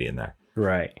comedy in there.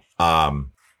 Right.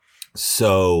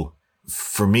 So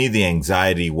for me, the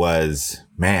anxiety was,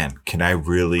 man, can I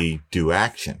really do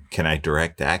action? Can I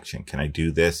direct action? Can I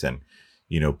do this and,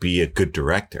 be a good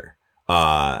director?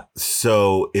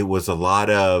 So it was a lot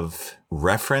of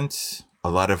reference, a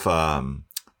lot of,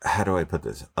 how do I put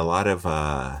this? A lot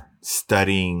of,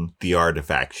 studying the art of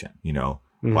action,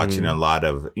 watching a lot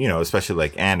of, especially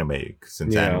like anime,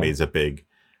 since anime is a big,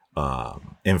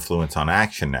 influence on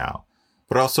action now.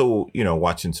 But also,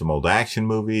 watching some old action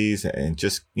movies and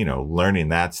just, learning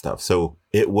that stuff. So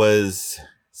it was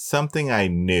something I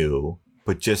knew,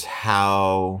 but just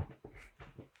how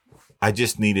I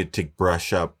just needed to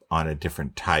brush up on a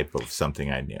different type of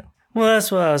something I knew. Well,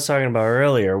 that's what I was talking about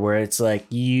earlier, where it's like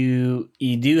you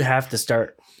do have to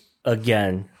start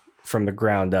again from the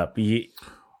ground up. You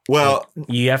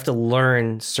have to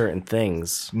learn certain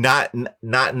things. Not in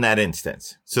that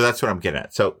instance. So that's what I'm getting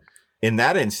at. So in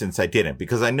that instance, I didn't,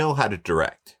 because I know how to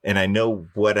direct and I know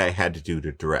what I had to do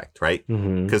to direct, right?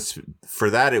 Because for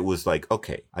that, it was like,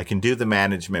 okay, I can do the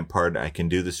management part. I can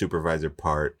do the supervisor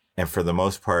part. And for the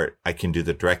most part, I can do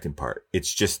the directing part.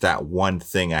 It's just that one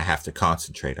thing I have to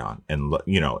concentrate on and,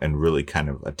 and really kind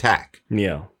of attack.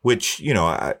 Yeah. Which,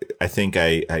 I think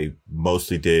I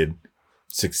mostly did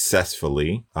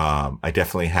successfully. I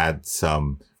definitely had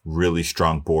some really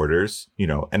strong borders,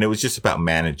 and it was just about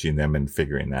managing them and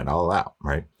figuring that all out,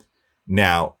 right?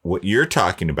 Now, what you're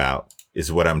talking about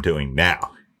is what I'm doing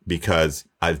now, because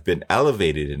I've been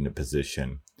elevated in a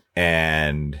position,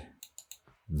 and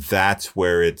that's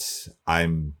where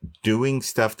I'm doing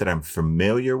stuff that I'm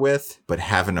familiar with, but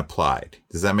haven't applied.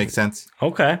 Does that make sense?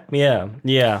 Okay. Yeah.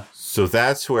 Yeah. So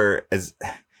that's where,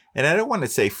 and I don't want to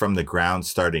say from the ground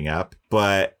starting up,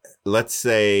 but let's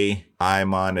say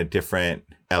I'm on a different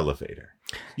elevator.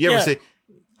 You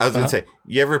ever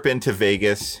you ever been to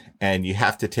Vegas and you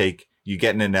have to you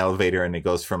get in an elevator and it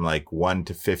goes from like 1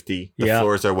 to 50. The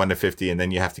floors are 1 to 50, and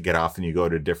then you have to get off and you go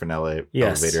to a different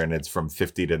elevator and it's from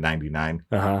 50 to 99.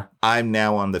 I'm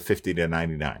now on the 50 to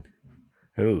 99.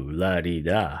 Oh,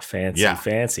 la-di-da.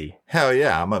 Fancy. Hell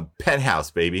yeah. I'm a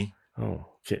penthouse, baby. Oh,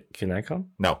 can I come?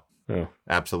 No. Oh.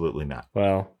 Absolutely not.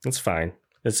 Well, it's fine.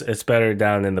 It's better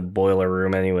down in the boiler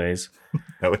room anyways.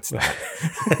 No, it's not.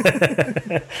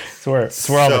 It's where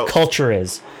all the culture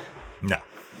is. No.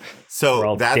 So we're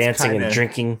all that's dancing and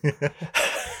drinking.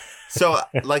 So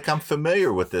like I'm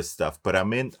familiar with this stuff, but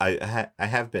I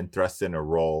have been thrust in a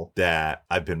role that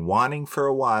I've been wanting for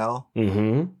a while.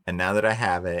 And now that I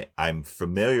have it, I'm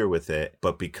familiar with it.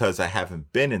 But because I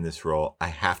haven't been in this role, I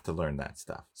have to learn that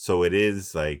stuff. So it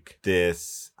is like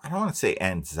this, I don't want to say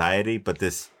anxiety, but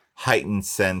this heightened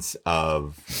sense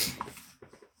of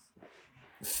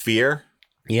fear.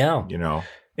 Yeah.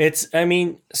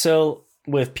 So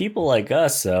with people like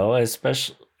us, though,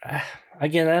 especially,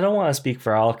 again, I don't want to speak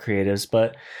for all creatives,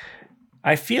 but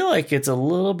I feel like it's a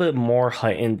little bit more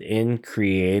heightened in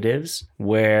creatives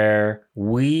where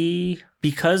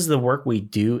because the work we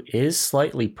do is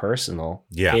slightly personal.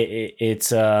 Yeah.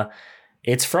 It's a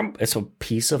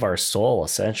piece of our soul,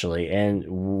 essentially. And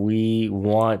we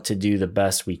want to do the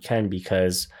best we can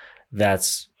because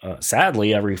that's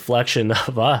sadly a reflection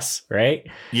of us, right?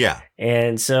 Yeah.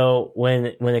 And so when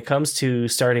it comes to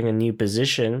starting a new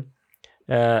position,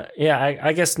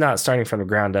 I guess not starting from the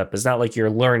ground up. It's not like you're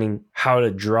learning how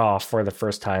to draw for the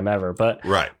first time ever, but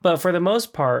for the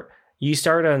most part, you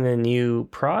start on a new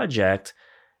project,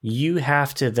 you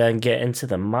have to then get into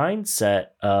the mindset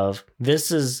of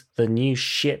this is the new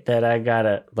shit that I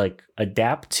gotta like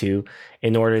adapt to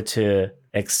in order to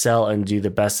excel and do the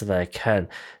best that I can.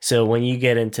 So when you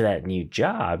get into that new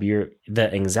job, the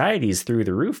anxiety is through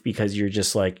the roof because you're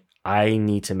just like, I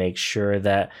need to make sure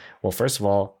that, well, first of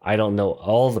all, I don't know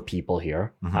all the people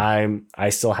here. I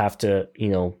still have to,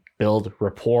 build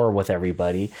rapport with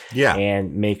everybody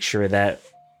and make sure that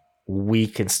we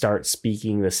can start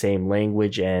speaking the same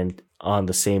language and on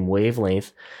the same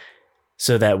wavelength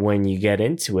so that when you get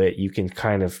into it, you can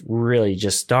kind of really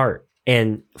just start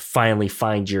and finally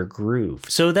find your groove.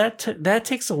 So that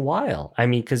takes a while. I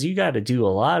mean, because you got to do a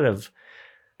lot of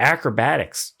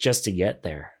acrobatics just to get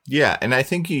there. Yeah, and I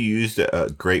think you used a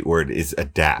great word is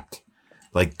adapt.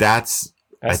 Like that's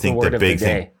I think the big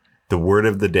thing. The word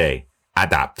of the day,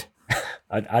 adapt.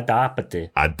 Adapting.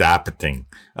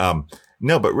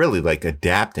 No, but really like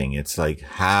adapting. It's like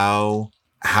how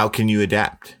can you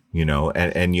adapt,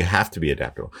 and you have to be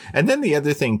adaptable. And then the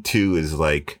other thing too is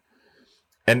like,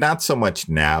 and not so much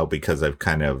now because I've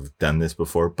kind of done this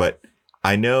before, but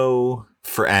I know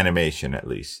for animation at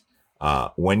least,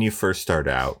 when you first start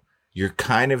out, you're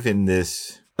kind of in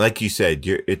this, like you said,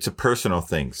 it's a personal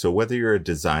thing. So whether you're a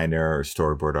designer or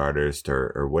storyboard artist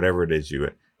or whatever it is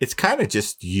it's kind of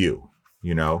just you,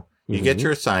 you get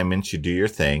your assignments, you do your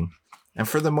thing. And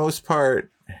for the most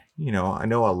part, I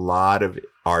know a lot of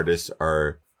artists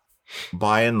are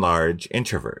by and large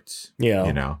introverts,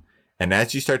 and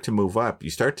as you start to move up, you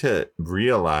start to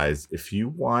realize if you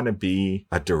want to be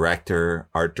a director,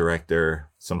 art director,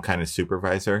 some kind of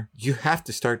supervisor, you have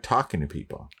to start talking to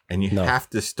people and you have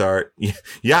to start.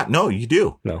 Yeah. No, you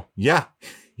do. No. Yeah.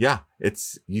 Yeah.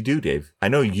 You do, Dave. I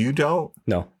know you don't.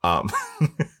 No.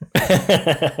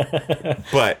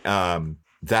 But,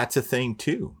 that's a thing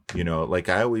too. Like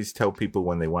I always tell people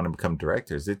when they want to become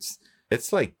directors, it's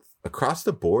like across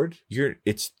the board,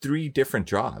 it's 3 different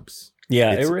jobs.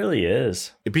 Yeah, it really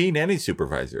is. Being any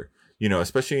supervisor,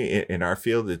 especially in our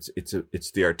field, it's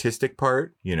the artistic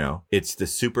part, it's the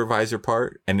supervisor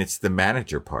part, and it's the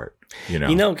manager part,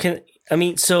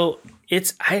 So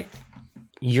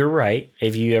you're right.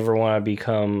 If you ever want to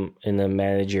become in a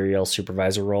managerial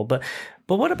supervisor role, but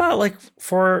what about like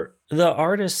for the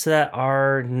artists that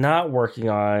are not working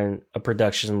on a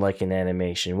production like an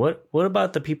animation? What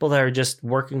about the people that are just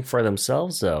working for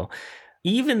themselves though?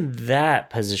 Even that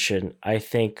position, I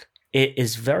think it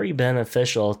is very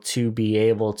beneficial to be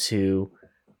able to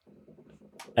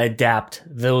adapt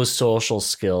those social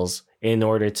skills in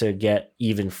order to get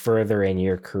even further in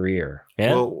your career.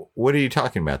 Yeah. Well, what are you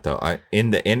talking about though?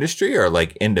 In the industry or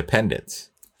like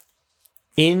independence?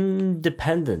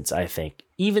 Independence, I think.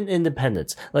 Even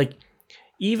independence. Like,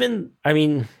 even, I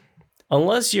mean,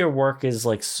 unless your work is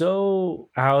like so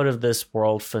out of this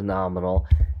world phenomenal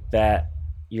that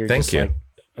you're Thank you.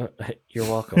 Like, you're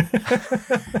welcome.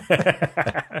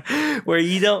 Where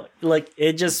you don't like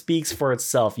it just speaks for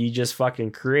itself. You just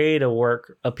fucking create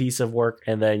a piece of work,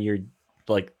 and then you're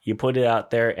like you put it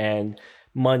out there and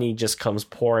money just comes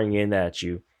pouring in at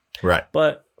you. Right.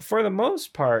 But for the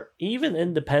most part, even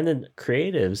independent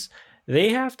creatives, they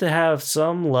have to have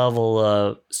some level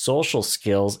of social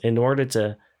skills in order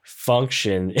to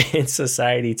function in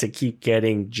society, to keep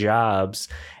getting jobs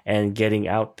and getting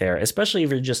out there, especially if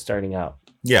you're just starting out.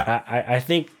 Yeah. I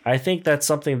think that's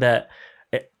something that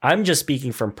I'm just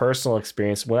speaking from personal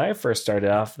experience. When I first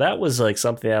started off, that was like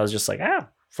something that I was just like,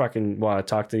 fucking want to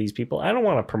talk to these people. I don't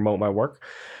want to promote my work.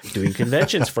 Doing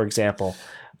conventions, for example.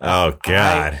 Oh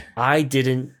God. I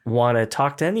didn't want to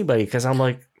talk to anybody because I'm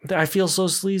like, I feel so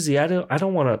sleazy. I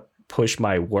don't want to push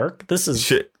my work. This is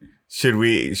should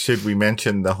we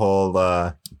mention the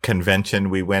whole convention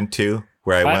we went to?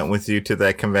 Where I went with you to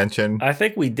that convention? I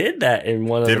think we did that in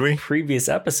one of the previous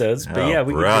episodes. But yeah,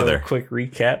 we can do a quick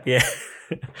recap. Yeah.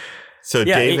 So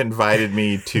yeah, Dave invited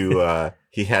me to,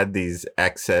 he had these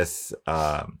excess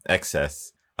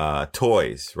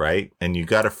toys, right? And you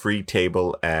got a free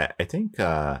table at, I think,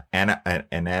 an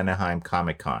Anaheim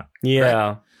Comic-Con. Yeah.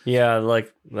 Right? Yeah,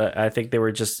 like I think they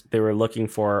were looking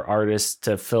for artists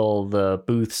to fill the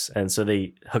booths, and so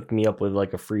they hooked me up with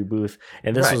like a free booth.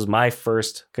 And this was my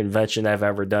first convention I've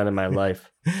ever done in my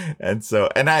life. And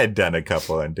I had done a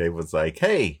couple, and Dave was like,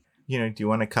 "Hey, do you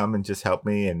want to come and just help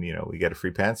me? And we get a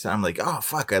free pants." And I'm like, "Oh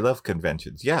fuck, I love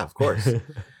conventions. Yeah, of course."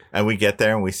 And we get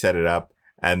there and we set it up,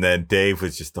 and then Dave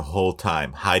was just the whole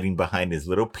time hiding behind his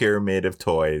little pyramid of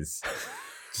toys.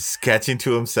 Just sketching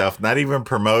to himself, not even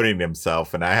promoting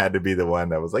himself. And I had to be the one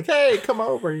that was like, hey, come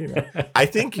over. I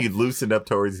think you loosened up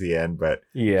towards the end, but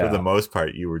for the most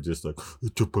part, you were just like,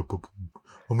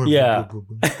 yeah.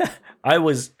 I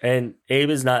was, and Abe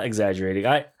is not exaggerating.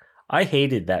 I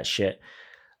hated that shit.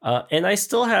 And I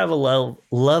still have a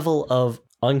level of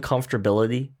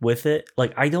uncomfortability with it.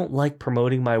 Like, I don't like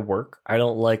promoting my work. I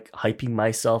don't like hyping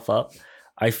myself up.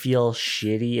 I feel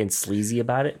shitty and sleazy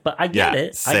about it, but I get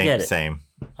it. I get it. Same.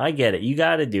 I get it. You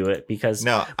got to do it because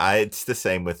it's the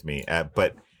same with me.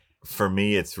 But for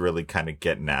me, it's really kind of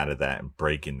getting out of that and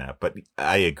breaking that. But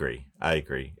I agree. I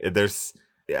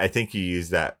think you use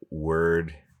that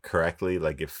word correctly.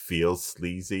 Like it feels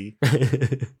sleazy,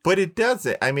 but it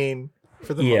doesn't. I mean,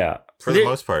 for the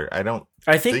most part,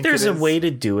 I think there's a way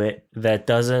to do it that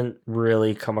doesn't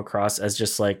really come across as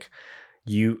just like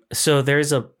you. So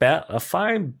there's a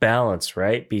fine balance,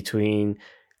 right, between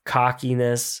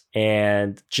cockiness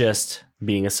and just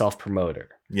being a self-promoter.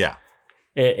 Yeah.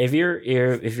 If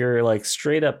you're like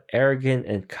straight up arrogant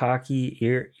and cocky,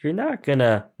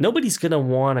 nobody's gonna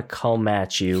want to come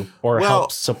at you or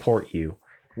help support you.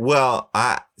 Well,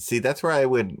 I see. That's where I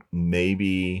would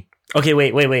maybe. Okay,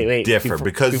 wait. Differ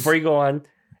because before you go on,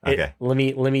 okay. Let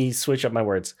me switch up my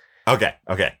words. Okay.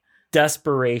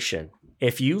 Desperation.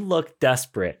 If you look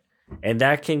desperate, and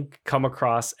that can come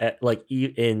across at like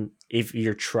if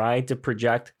you're trying to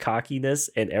project cockiness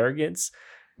and arrogance,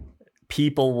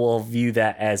 people will view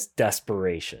that as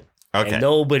desperation. Okay. And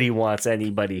nobody wants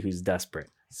anybody who's desperate.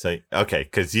 So,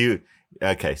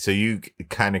 so you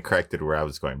kind of corrected where I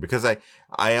was going, because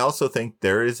I also think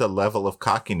there is a level of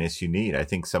cockiness you need. I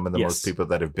think some of the most people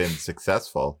that have been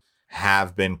successful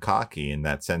have been cocky in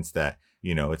that sense that,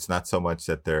 it's not so much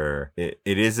that it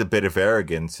is a bit of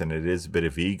arrogance and it is a bit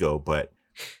of ego, but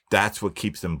that's what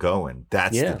keeps them going.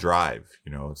 That's the drive.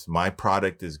 It's my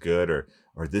product is good or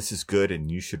this is good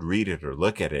and you should read it or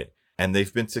look at it. And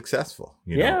they've been successful,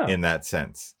 in that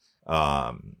sense.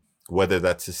 Whether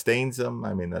that sustains them,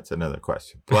 I mean, that's another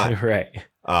question. But right.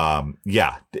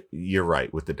 You're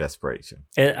right with the desperation.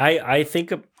 And I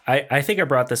think I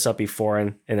brought this up before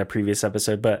in a previous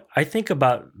episode, but I think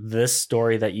about this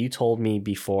story that you told me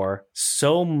before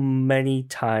so many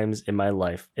times in my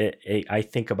life. I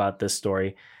think about this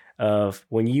story of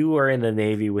when you were in the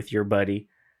Navy with your buddy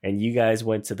and you guys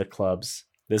went to the clubs.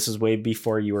 This is way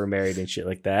before you were married and shit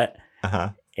like that.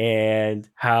 Uh-huh. And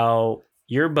how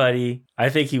your buddy, I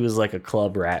think he was like a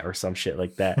club rat or some shit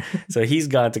like that. So he's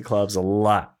gone to clubs a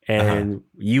lot. And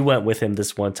you went with him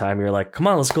this one time. You're like, come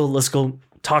on, let's go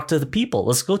talk to the people.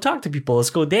 Let's go talk to people. Let's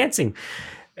go dancing.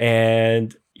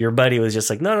 And your buddy was just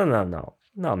like, no,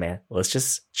 man. Let's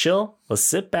just chill. Let's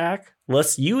sit back.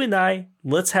 Let's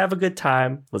have a good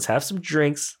time. Let's have some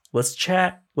drinks. Let's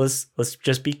chat. Let's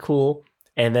just be cool.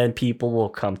 And then people will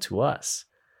come to us.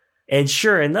 And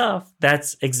sure enough,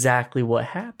 that's exactly what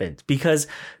happened, because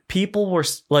people were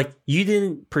like, you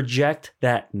didn't project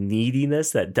that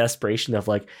neediness, that desperation of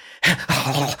like,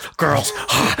 girls.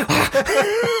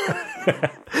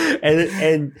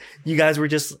 and you guys were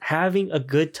just having a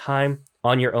good time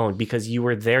on your own, because you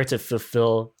were there to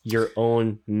fulfill your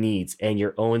own needs and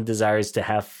your own desires to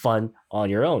have fun on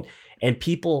your own. And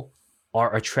people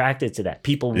are attracted to that.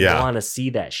 People want to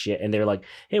see that shit. And they're like,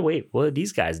 hey, wait, what are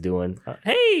these guys doing?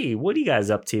 Hey, what are you guys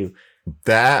up to?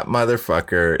 That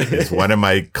motherfucker is one of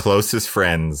my closest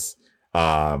friends.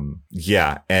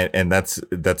 Yeah. And that's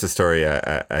a story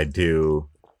I do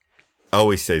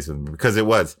always stays with me, because it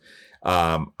was,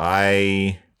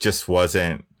 I just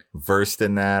wasn't versed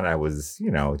in that. I was,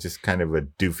 just kind of a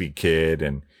doofy kid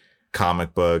and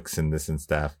comic books and this and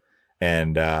stuff.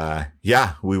 And,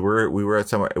 we were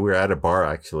at a bar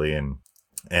actually. And,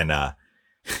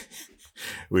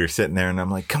 we were sitting there and I'm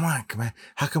like, come on.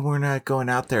 How come we're not going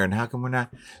out there? And how come we're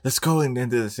not, let's go into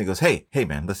this. And he goes, hey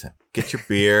man, listen, get your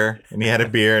beer. And he had a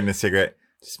beer and a cigarette.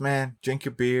 Just, man, drink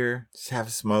your beer, just have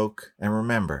a smoke. And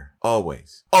remember,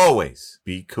 always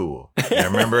be cool. And I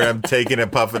remember I'm taking a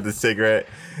puff of the cigarette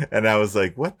and I was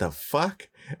like, what the fuck?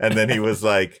 And then he was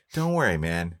like, don't worry,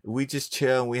 man. We just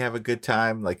chill and we have a good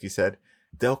time. Like you said,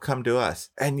 they'll come to us.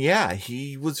 And yeah,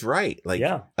 he was right. Like,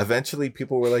 eventually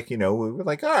people were like, we were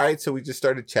like, all right. So we just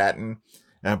started chatting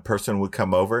and a person would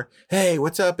come over. Hey,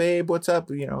 what's up, Abe? What's up?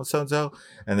 So-and-so.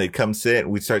 And they'd come sit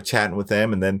and we'd start chatting with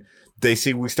them. And then they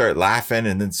see we start laughing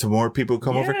and then some more people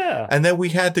come over. And then we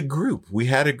had a group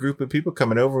of people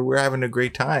coming over. We're having a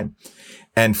great time.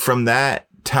 And from that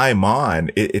time on,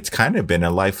 it's kind of been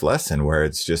a life lesson where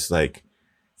it's just like,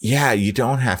 yeah, you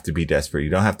don't have to be desperate.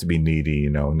 You don't have to be needy,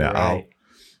 Right.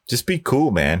 Just be cool,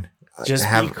 man. Just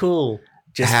be cool.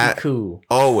 Just be cool.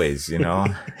 Always,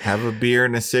 have a beer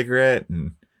and a cigarette.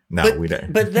 And no, we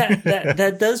don't. But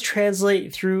that does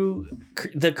translate through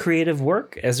the creative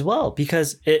work as well,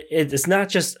 because it's not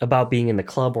just about being in the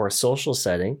club or a social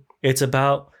setting. It's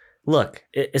about,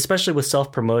 especially with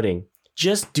self-promoting,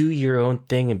 just do your own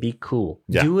thing and be cool.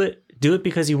 Yeah. Do it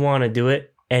because you want to do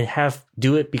it, and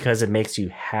do it because it makes you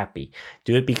happy.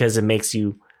 Do it because it makes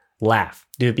you laugh.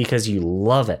 Do it because you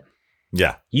love it.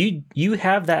 Yeah. You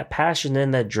have that passion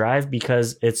and that drive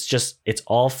because it's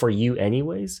all for you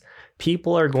anyways.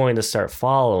 People are going to start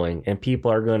following and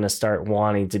people are going to start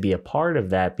wanting to be a part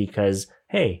of that because,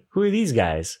 hey, who are these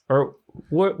guys? Or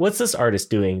what's this artist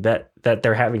doing that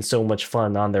they're having so much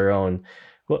fun on their on?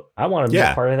 Well, I want to be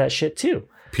a part of that shit too.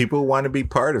 People want to be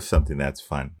part of something that's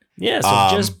fun. Yeah,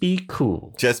 so just be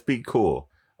cool. Just be cool.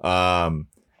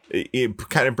 It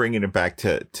kind of bringing it back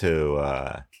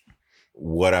to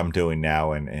what I'm doing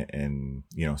now and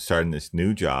starting this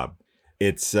new job.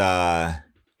 It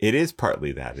is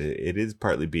partly that. It is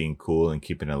partly being cool and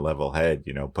keeping a level head,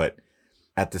 but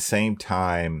at the same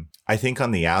time, I think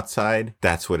on the outside,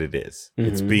 that's what it is. Mm-hmm.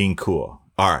 It's being cool.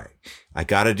 All right, I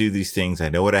got to do these things. I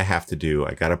know what I have to do.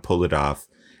 I got to pull it off.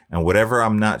 And whatever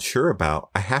I'm not sure about,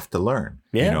 I have to learn.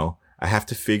 Yeah. I have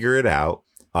to figure it out.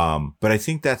 But I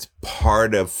think that's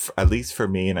part of, at least for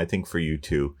me, and I think for you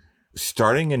too,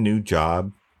 starting a new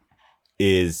job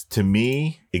is, to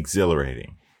me,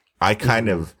 exhilarating. I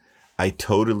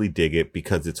totally dig it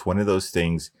because it's one of those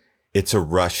things. It's a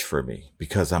rush for me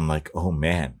because I'm like, oh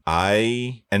man,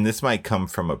 and this might come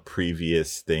from a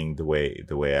previous thing, the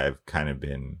way I've kind of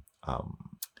been,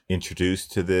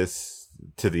 introduced to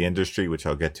the industry, which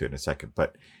I'll get to in a second,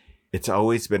 but it's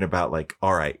always been about like,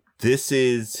 all right,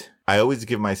 I always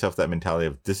give myself that mentality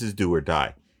of this is do or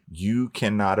die. You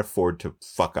cannot afford to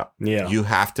fuck up. Yeah. You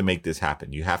have to make this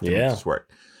happen. You have to make this work.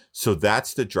 So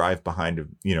that's the drive behind it.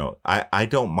 I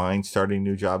don't mind starting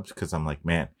new jobs because I'm like,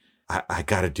 man, I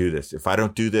got to do this. If I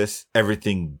don't do this,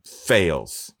 everything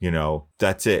fails.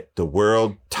 That's it. The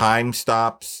world, time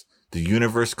stops. The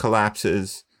universe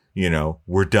collapses.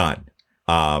 We're done.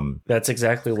 That's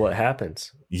exactly what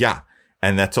happens. Yeah.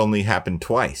 And that's only happened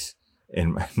twice.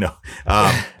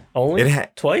 Only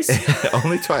twice?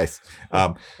 Only twice.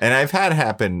 And I've had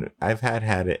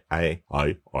it.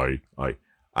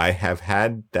 I have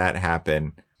had that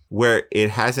happen where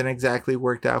it hasn't exactly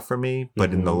worked out for me,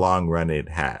 but in the long run, it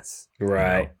has.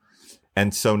 Right. You know?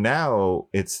 And so now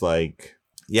it's like,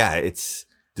 yeah, it's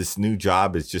this new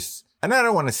job is just, and I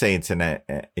don't want to say it's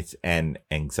an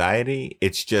anxiety.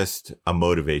 It's just a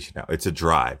motivation now. It's a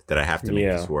drive that I have to make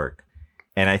this work.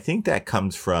 And I think that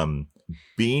comes from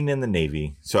being in the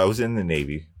Navy. So I was in the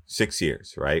Navy 6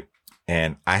 years, right?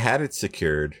 And I had it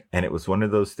secured. And it was one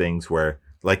of those things where,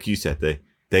 like you said,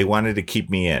 they wanted to keep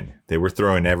me in. They were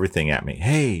throwing everything at me.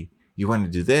 Hey, you want to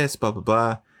do this, blah, blah,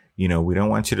 blah. You know, we don't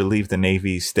want you to leave the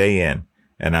Navy. Stay in.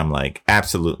 And I'm like,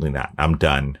 absolutely not. I'm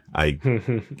done. I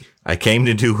came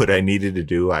to do what I needed to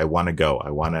do. I want to go.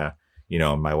 I want to, you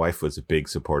know, my wife was a big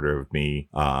supporter of me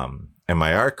and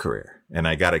my art career. And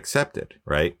I got accepted,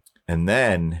 right? And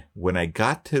then when I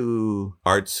got to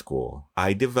art school,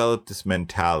 I developed this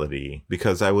mentality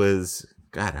because I was,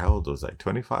 God, how old was I?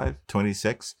 25,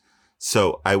 26?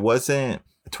 So I wasn't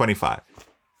 25.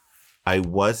 I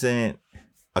wasn't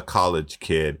a college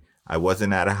kid. I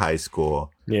wasn't out of high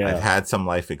school. Yeah. I've had some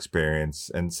life experience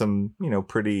and some, you know,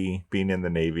 pretty being in the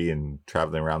Navy and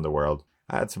traveling around the world.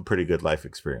 I had some pretty good life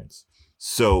experience.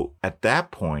 So at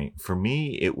that point, for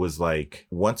me, it was like,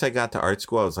 once I got to art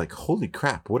school, I was like, holy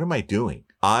crap, what am I doing?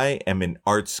 I am in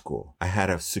art school. I had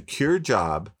a secure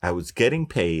job. I was getting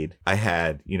paid. I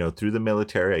had, you know, through the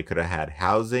military, I could have had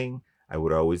housing. I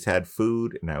would have always had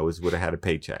food and I always would have had a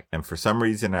paycheck. And for some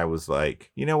reason, I was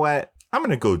like, you know what? I'm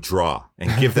going to go draw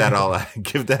and give that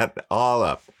all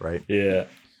up. Right. Yeah.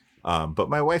 But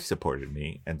my wife supported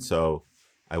me. And so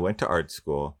I went to art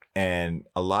school and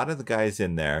a lot of the guys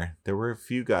in there were a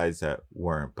few guys that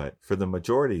weren't, but for the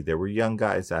majority, there were young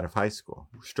guys out of high school,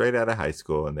 straight out of high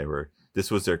school. And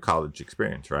this was their college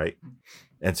experience. Right.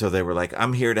 And so they were like,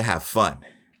 I'm here to have fun.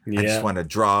 Yeah. I just want to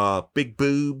draw big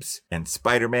boobs and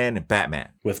Spider-Man and Batman.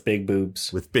 With big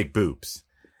boobs.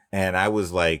 And I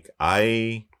was like,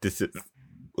 this is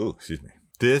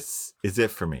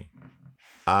it for me.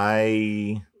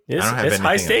 I don't have it's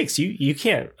high else. Stakes. You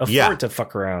can't afford to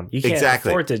fuck around. You can't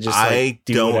afford to just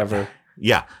do whatever.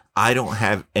 Yeah. I don't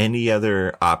have any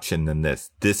other option than this.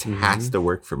 This has to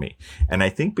work for me. And I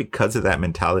think because of that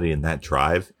mentality and that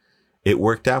drive, it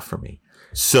worked out for me.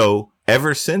 So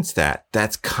ever since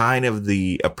that's kind of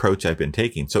the approach I've been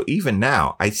taking. So even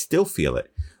now, I still feel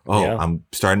it. I'm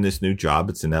starting this new job.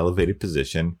 It's an elevated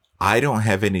position. I don't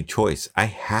have any choice. I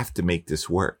have to make this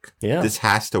work. Yeah. This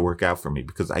has to work out for me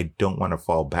because I don't want to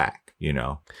fall back, you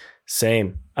know?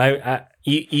 Same.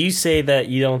 You say that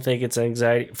you don't think it's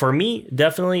anxiety. For me,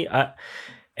 definitely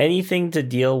anything to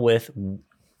deal with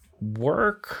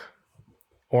work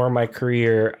or my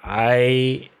career,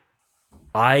 I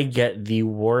get the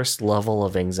worst level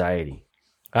of anxiety.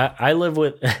 I live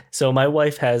with, so my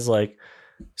wife has like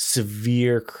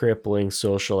severe crippling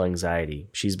social anxiety.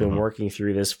 She's been working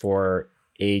through this for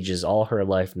ages, all her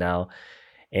life now.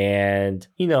 And,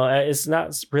 you know, it's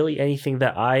not really anything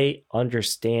that I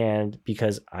understand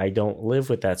because I don't live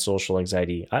with that social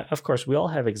anxiety. Of course, we all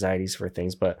have anxieties for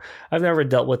things, but I've never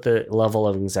dealt with the level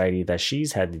of anxiety that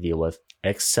she's had to deal with,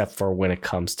 except for when it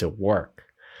comes to work.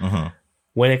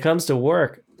 When it comes to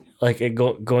work, like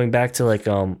going back to like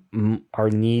our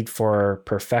need for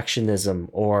perfectionism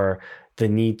or the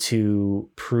need to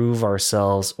prove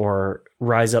ourselves or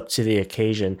rise up to the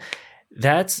occasion.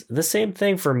 That's the same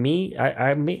thing for me.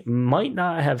 I might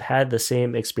not have had the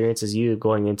same experience as you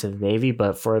going into the Navy,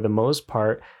 but for the most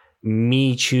part,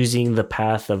 me choosing the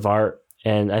path of art.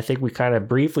 And I think we kind of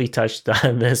briefly touched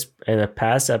on this in a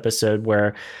past episode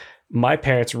where my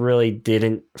parents really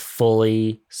didn't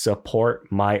fully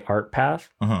support my art path.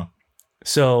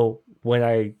 So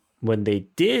when they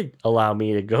did allow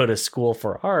me to go to school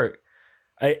for art,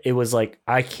 it was like,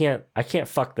 I can't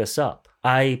fuck this up.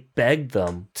 I begged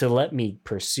them to let me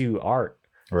pursue art,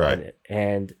 right?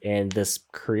 And this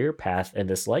career path and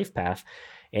this life path.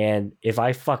 And if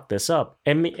I fuck this up,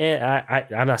 and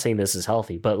I'm not saying this is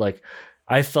healthy, but like,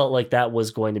 I felt like that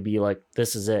was going to be like,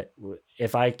 this is it.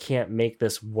 If I can't make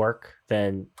this work,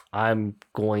 then I'm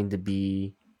going to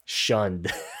be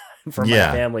shunned from my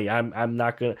family. I'm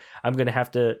gonna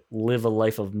have to live a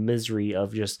life of misery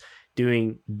of just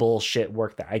doing bullshit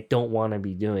work that I don't want to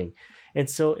be doing. And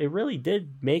so it really did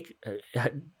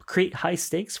create high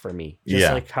stakes for me,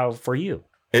 just like how for you.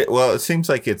 It seems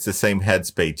like it's the same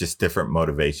headspace, just different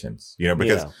motivations, you know,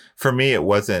 because for me, it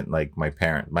wasn't like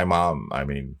my mom, I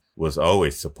mean, was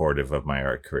always supportive of my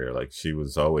art career. Like she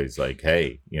was always like,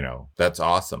 hey, you know, that's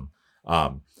awesome.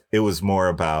 It was more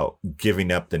about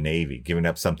giving up the Navy, giving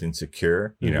up something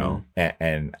secure, you know,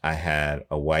 and I had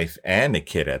a wife and a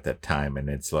kid at that time. And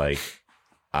it's like,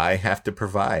 I have to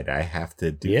provide, I have to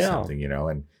do something, you know,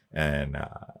 and And,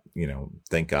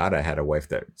 thank God I had a wife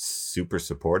that super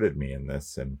supported me in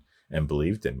this and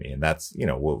believed in me. And that's,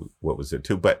 what was it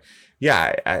too. But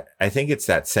yeah, I think it's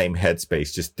that same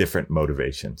headspace, just different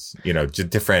motivations, just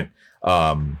different,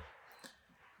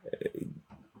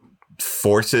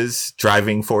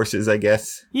 driving forces, I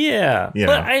guess. Yeah.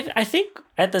 But I think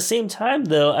at the same time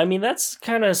though, I mean, that's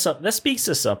kind of that speaks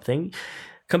to something.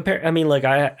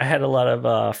 I had a lot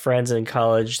of friends in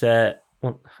college that,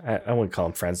 well, I wouldn't call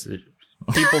them friends.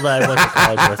 People that I went to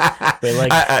college with,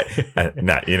 they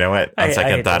no, you know what? On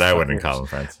second thought, I wouldn't call them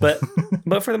friends. But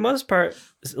for the most part,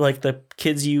 like the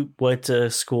kids you went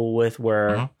to school with,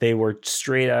 where they were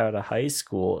straight out of high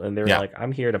school, and they were like,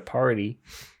 "I'm here to party."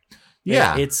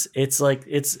 Yeah, it's.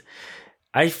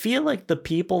 I feel like the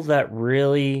people that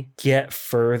really get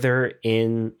further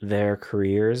in their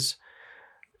careers,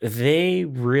 they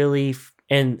really.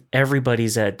 And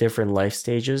everybody's at different life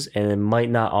stages, and it might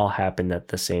not all happen at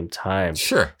the same time.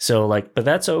 Sure. So but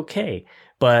that's okay.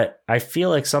 But I feel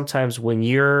like sometimes when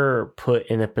you're put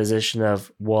in a position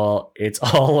of, well, it's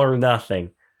all or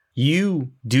nothing,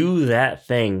 you do that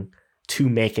thing to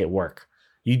make it work.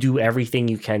 You do everything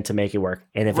you can to make it work.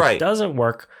 And if it doesn't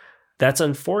work, that's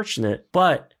unfortunate,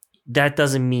 but that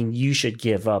doesn't mean you should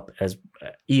give up as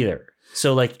either.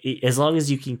 So as long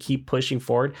as you can keep pushing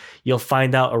forward, you'll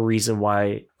find out a reason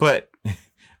why. But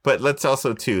let's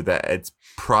also too, that it's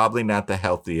probably not the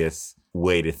healthiest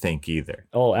way to think either.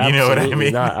 Oh, absolutely, you know what I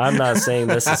mean? Not. I'm not saying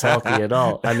this is healthy at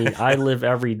all. I mean, I live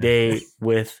every day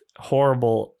with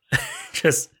horrible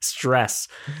just stress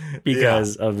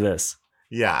because of this.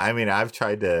 Yeah, I mean, I've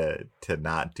tried to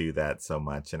not do that so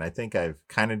much, and I think I've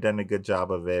kind of done a good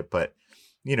job of it, but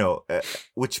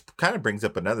which kind of brings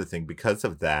up another thing because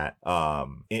of that,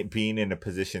 being in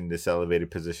this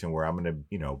elevated position where I'm going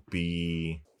to,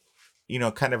 be,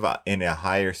 kind of in a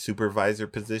higher supervisor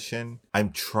position.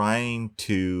 I'm trying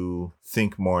to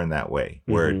think more in that way,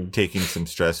 where taking some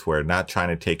stress, where not trying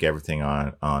to take everything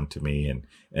on to me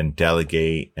and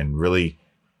delegate and really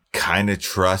kind of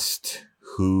trust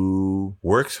who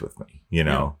works with me,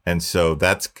 And so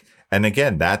that's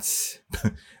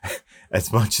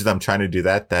as much as I'm trying to do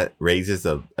that raises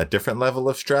a different level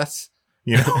of stress,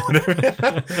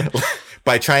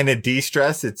 by trying to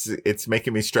de-stress, it's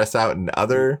making me stress out in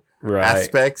other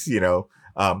aspects,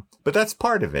 but that's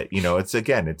part of it.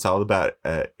 It's all about,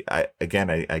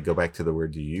 I go back to the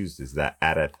word you used, is that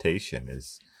adaptation,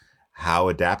 is how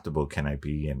adaptable can I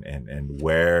be and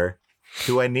where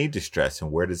do I need to stress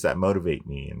and where does that motivate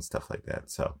me and stuff like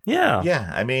that. So, yeah,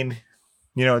 I mean,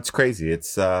 it's crazy.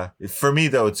 It's for me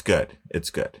though. It's good. It's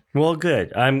good. Well,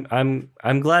 good. I'm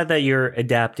glad that you're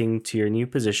adapting to your new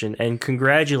position, and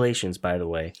congratulations, by the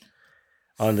way,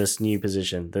 on this new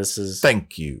position. This is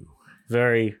thank you.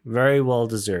 Very, very well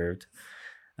deserved.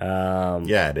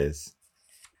 Yeah, it is.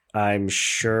 I'm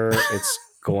sure it's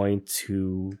going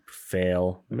to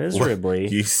fail miserably.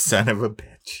 You son of a bitch!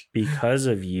 Because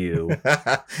of you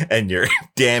and your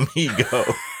damn ego.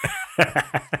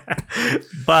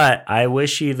 But I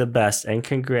wish you the best and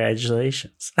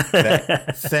congratulations.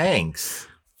 Thanks.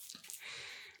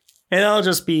 And I'll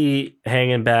just be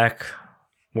hanging back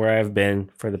where I've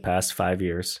been for the past 5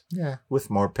 years. Yeah,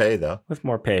 with more pay though. With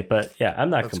more pay, but yeah,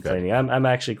 I'm not complaining. I'm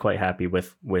actually quite happy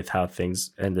with how things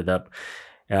ended up.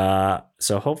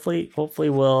 So hopefully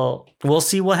we'll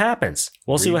see what happens.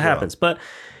 We'll see what happens. But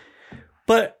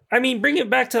I mean, bring it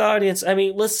back to the audience. I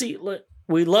mean, let's see.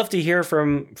 We'd love to hear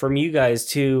from you guys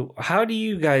too. How do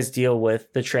you guys deal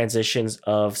with the transitions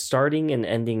of starting and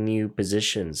ending new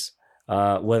positions?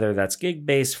 Whether that's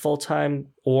gig-based, full-time,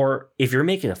 or if you're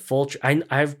making a full...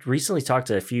 I've recently talked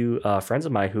to a few friends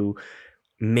of mine who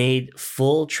made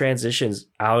full transitions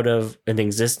out of an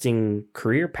existing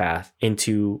career path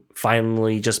into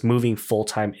finally just moving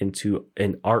full-time into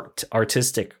an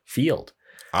artistic field.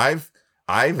 I've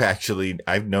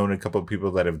known a couple of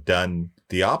people that have done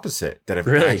the opposite, that have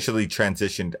actually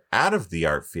transitioned out of the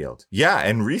art field. Yeah,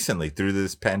 and recently through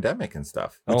this pandemic and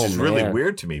stuff, which is really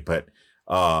weird to me, but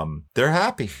they're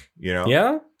happy,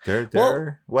 Yeah.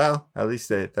 They're well, at least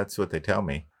that's what they tell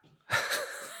me.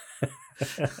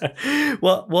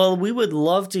 well, we would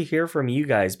love to hear from you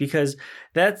guys, because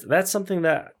that's something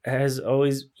that has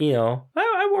always,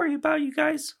 I worry about you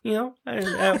guys, You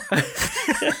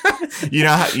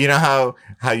know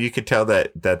how you could tell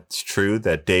that that's true,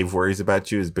 that Dave worries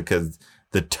about you, is because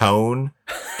the tone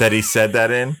that he said that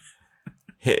in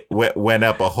went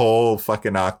up a whole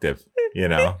fucking octave,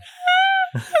 I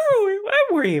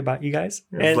worry about you guys.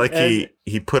 It's like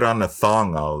he put on a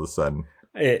thong all of a sudden.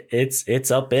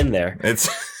 It's up in there. It's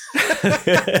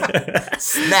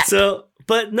snap. So,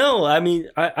 But no, I mean,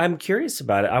 I'm curious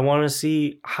about it. I want to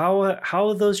see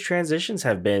how those transitions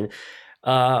have been.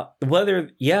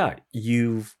 Whether,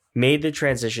 you've made the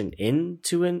transition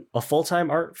into a full-time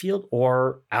art field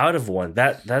or out of one.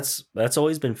 That's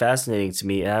always been fascinating to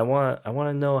me. And I want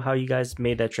to know how you guys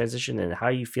made that transition and how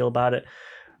you feel about it,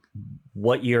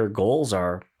 what your goals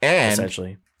are, and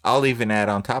essentially. I'll even add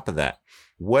on top of that.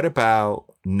 What about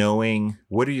knowing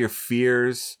what are your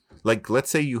fears? Like, let's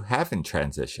say you haven't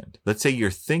transitioned. Let's say you're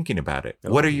thinking about it.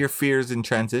 What are your fears in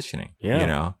transitioning? Yeah. You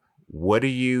know, what are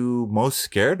you most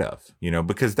scared of? You know,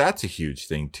 because that's a huge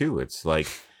thing too. It's like,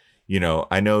 you know,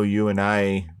 I know you and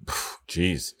I,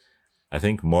 I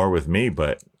think more with me,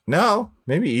 but no,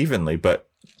 maybe evenly. But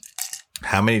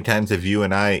how many times have you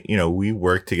and I, you know, we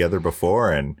worked together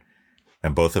before and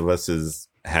both of us has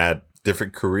had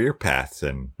different career paths.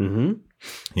 And,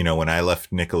 you know, when I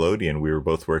left Nickelodeon, we were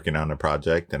both working on a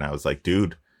project and I was like,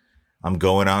 dude, I'm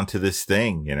going on to this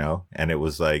thing, you know, and it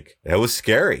was like, it was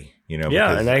scary, you know.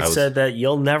 Yeah. And I said that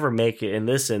you'll never make it in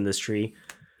this industry.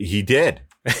 He did.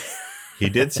 He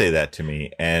did say that to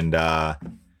me. And,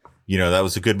 you know, that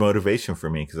was a good motivation for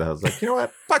me because I was like, you know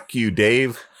what? Fuck you,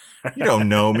 Dave. You don't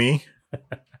know me.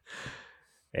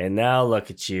 And now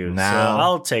look at you. Now, so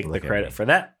I'll take the credit for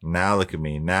that. Now look at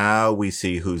me. Now we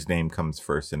see whose name comes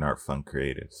first in Art Funk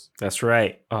Creatives. That's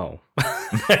right. Oh.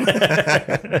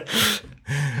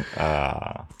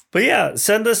 But yeah,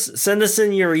 send us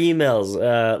in your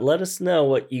emails. Let us know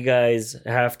what you guys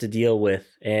have to deal with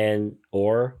and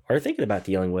or are thinking about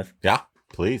dealing with. Yeah,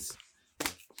 please.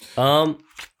 All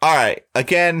right.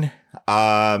 Again,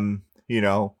 you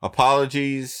know,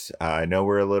 apologies. I know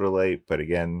we're a little late, but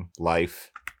again, life.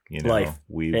 You know,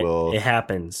 It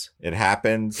happens. It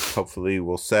happens. Hopefully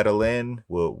we'll settle in.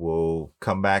 We'll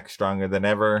come back stronger than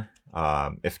ever.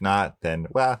 If not, then,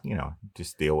 well, you know,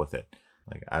 just deal with it.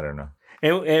 Like, I don't know.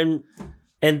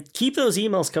 And keep those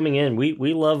emails coming in.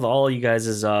 We love all you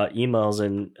guys' emails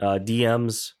and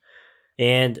DMs.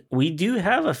 And we do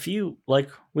have a few, like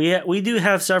we do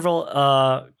have several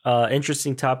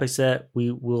interesting topics that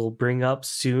we will bring up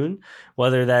soon,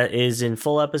 whether that is in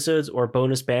full episodes or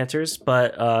bonus banters.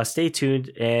 But stay tuned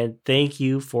and thank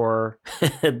you for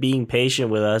being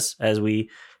patient with us as we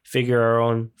figure our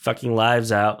own fucking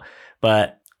lives out.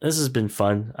 But this has been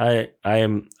fun. I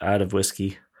am out of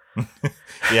whiskey.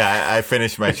 Yeah, I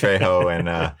finished my Trejo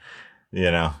and you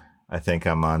know, I think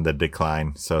I'm on the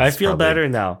decline. So I feel better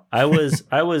now. I was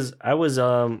I was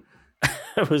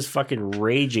fucking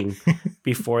raging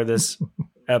before this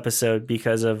episode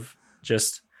because of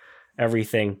just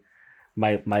everything.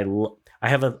 I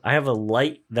have a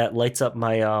light that lights up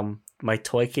my my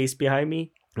toy case behind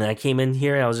me, and I came in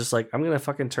here and I was just like, I'm gonna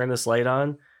fucking turn this light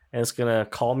on and it's gonna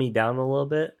calm me down a little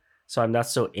bit so I'm not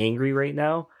so angry right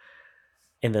now.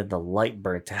 And then the light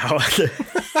burnt out.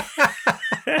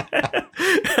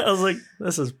 I was like,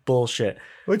 this is bullshit.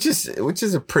 Which is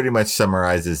pretty much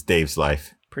summarizes Dave's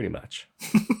life. Pretty much.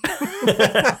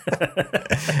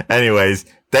 Anyways,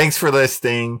 thanks for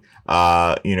listening.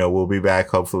 You know, we'll be back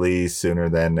hopefully sooner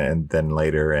than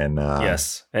later. And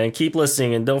yes, and keep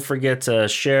listening, and don't forget to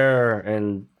share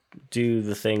and do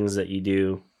the things that you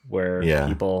do where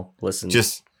people listen.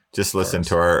 Just listen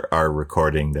to our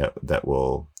recording that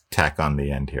will tack on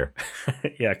the end here.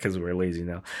 Yeah, because we're lazy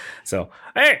now. So, all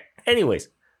right. Anyways,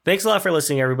 thanks a lot for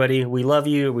listening, everybody. We love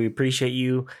you. We appreciate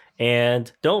you.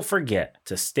 And don't forget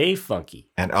to stay funky.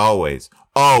 And always,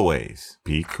 always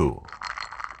be cool.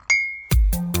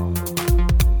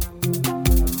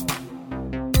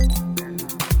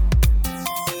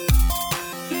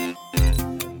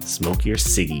 Smoke your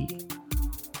ciggy.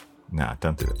 Nah,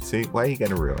 don't do it. See, why are you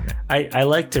gonna ruin it? I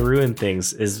like to ruin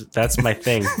things. That's my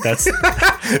thing. That's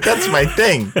my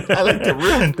thing. I like to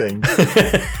ruin things.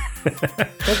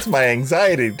 That's my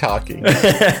anxiety talking.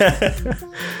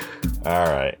 All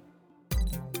right.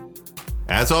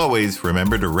 As always,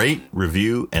 remember to rate,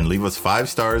 review, and leave us 5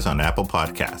 stars on Apple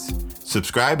Podcasts.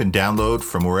 Subscribe and download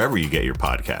from wherever you get your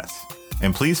podcasts.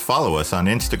 And please follow us on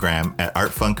Instagram at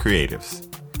Art Funk Creatives.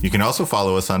 You can also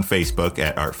follow us on Facebook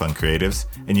at Art Funk Creatives,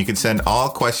 and you can send all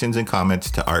questions and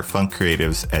comments to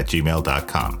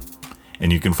artfunkcreatives@gmail.com.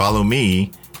 And you can follow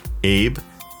me, Abe,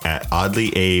 at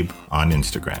OddlyAbe on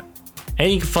Instagram.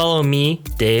 And you can follow me,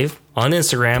 Dave, on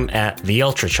Instagram at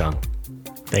TheUltraChung.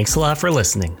 Thanks a lot for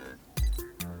listening.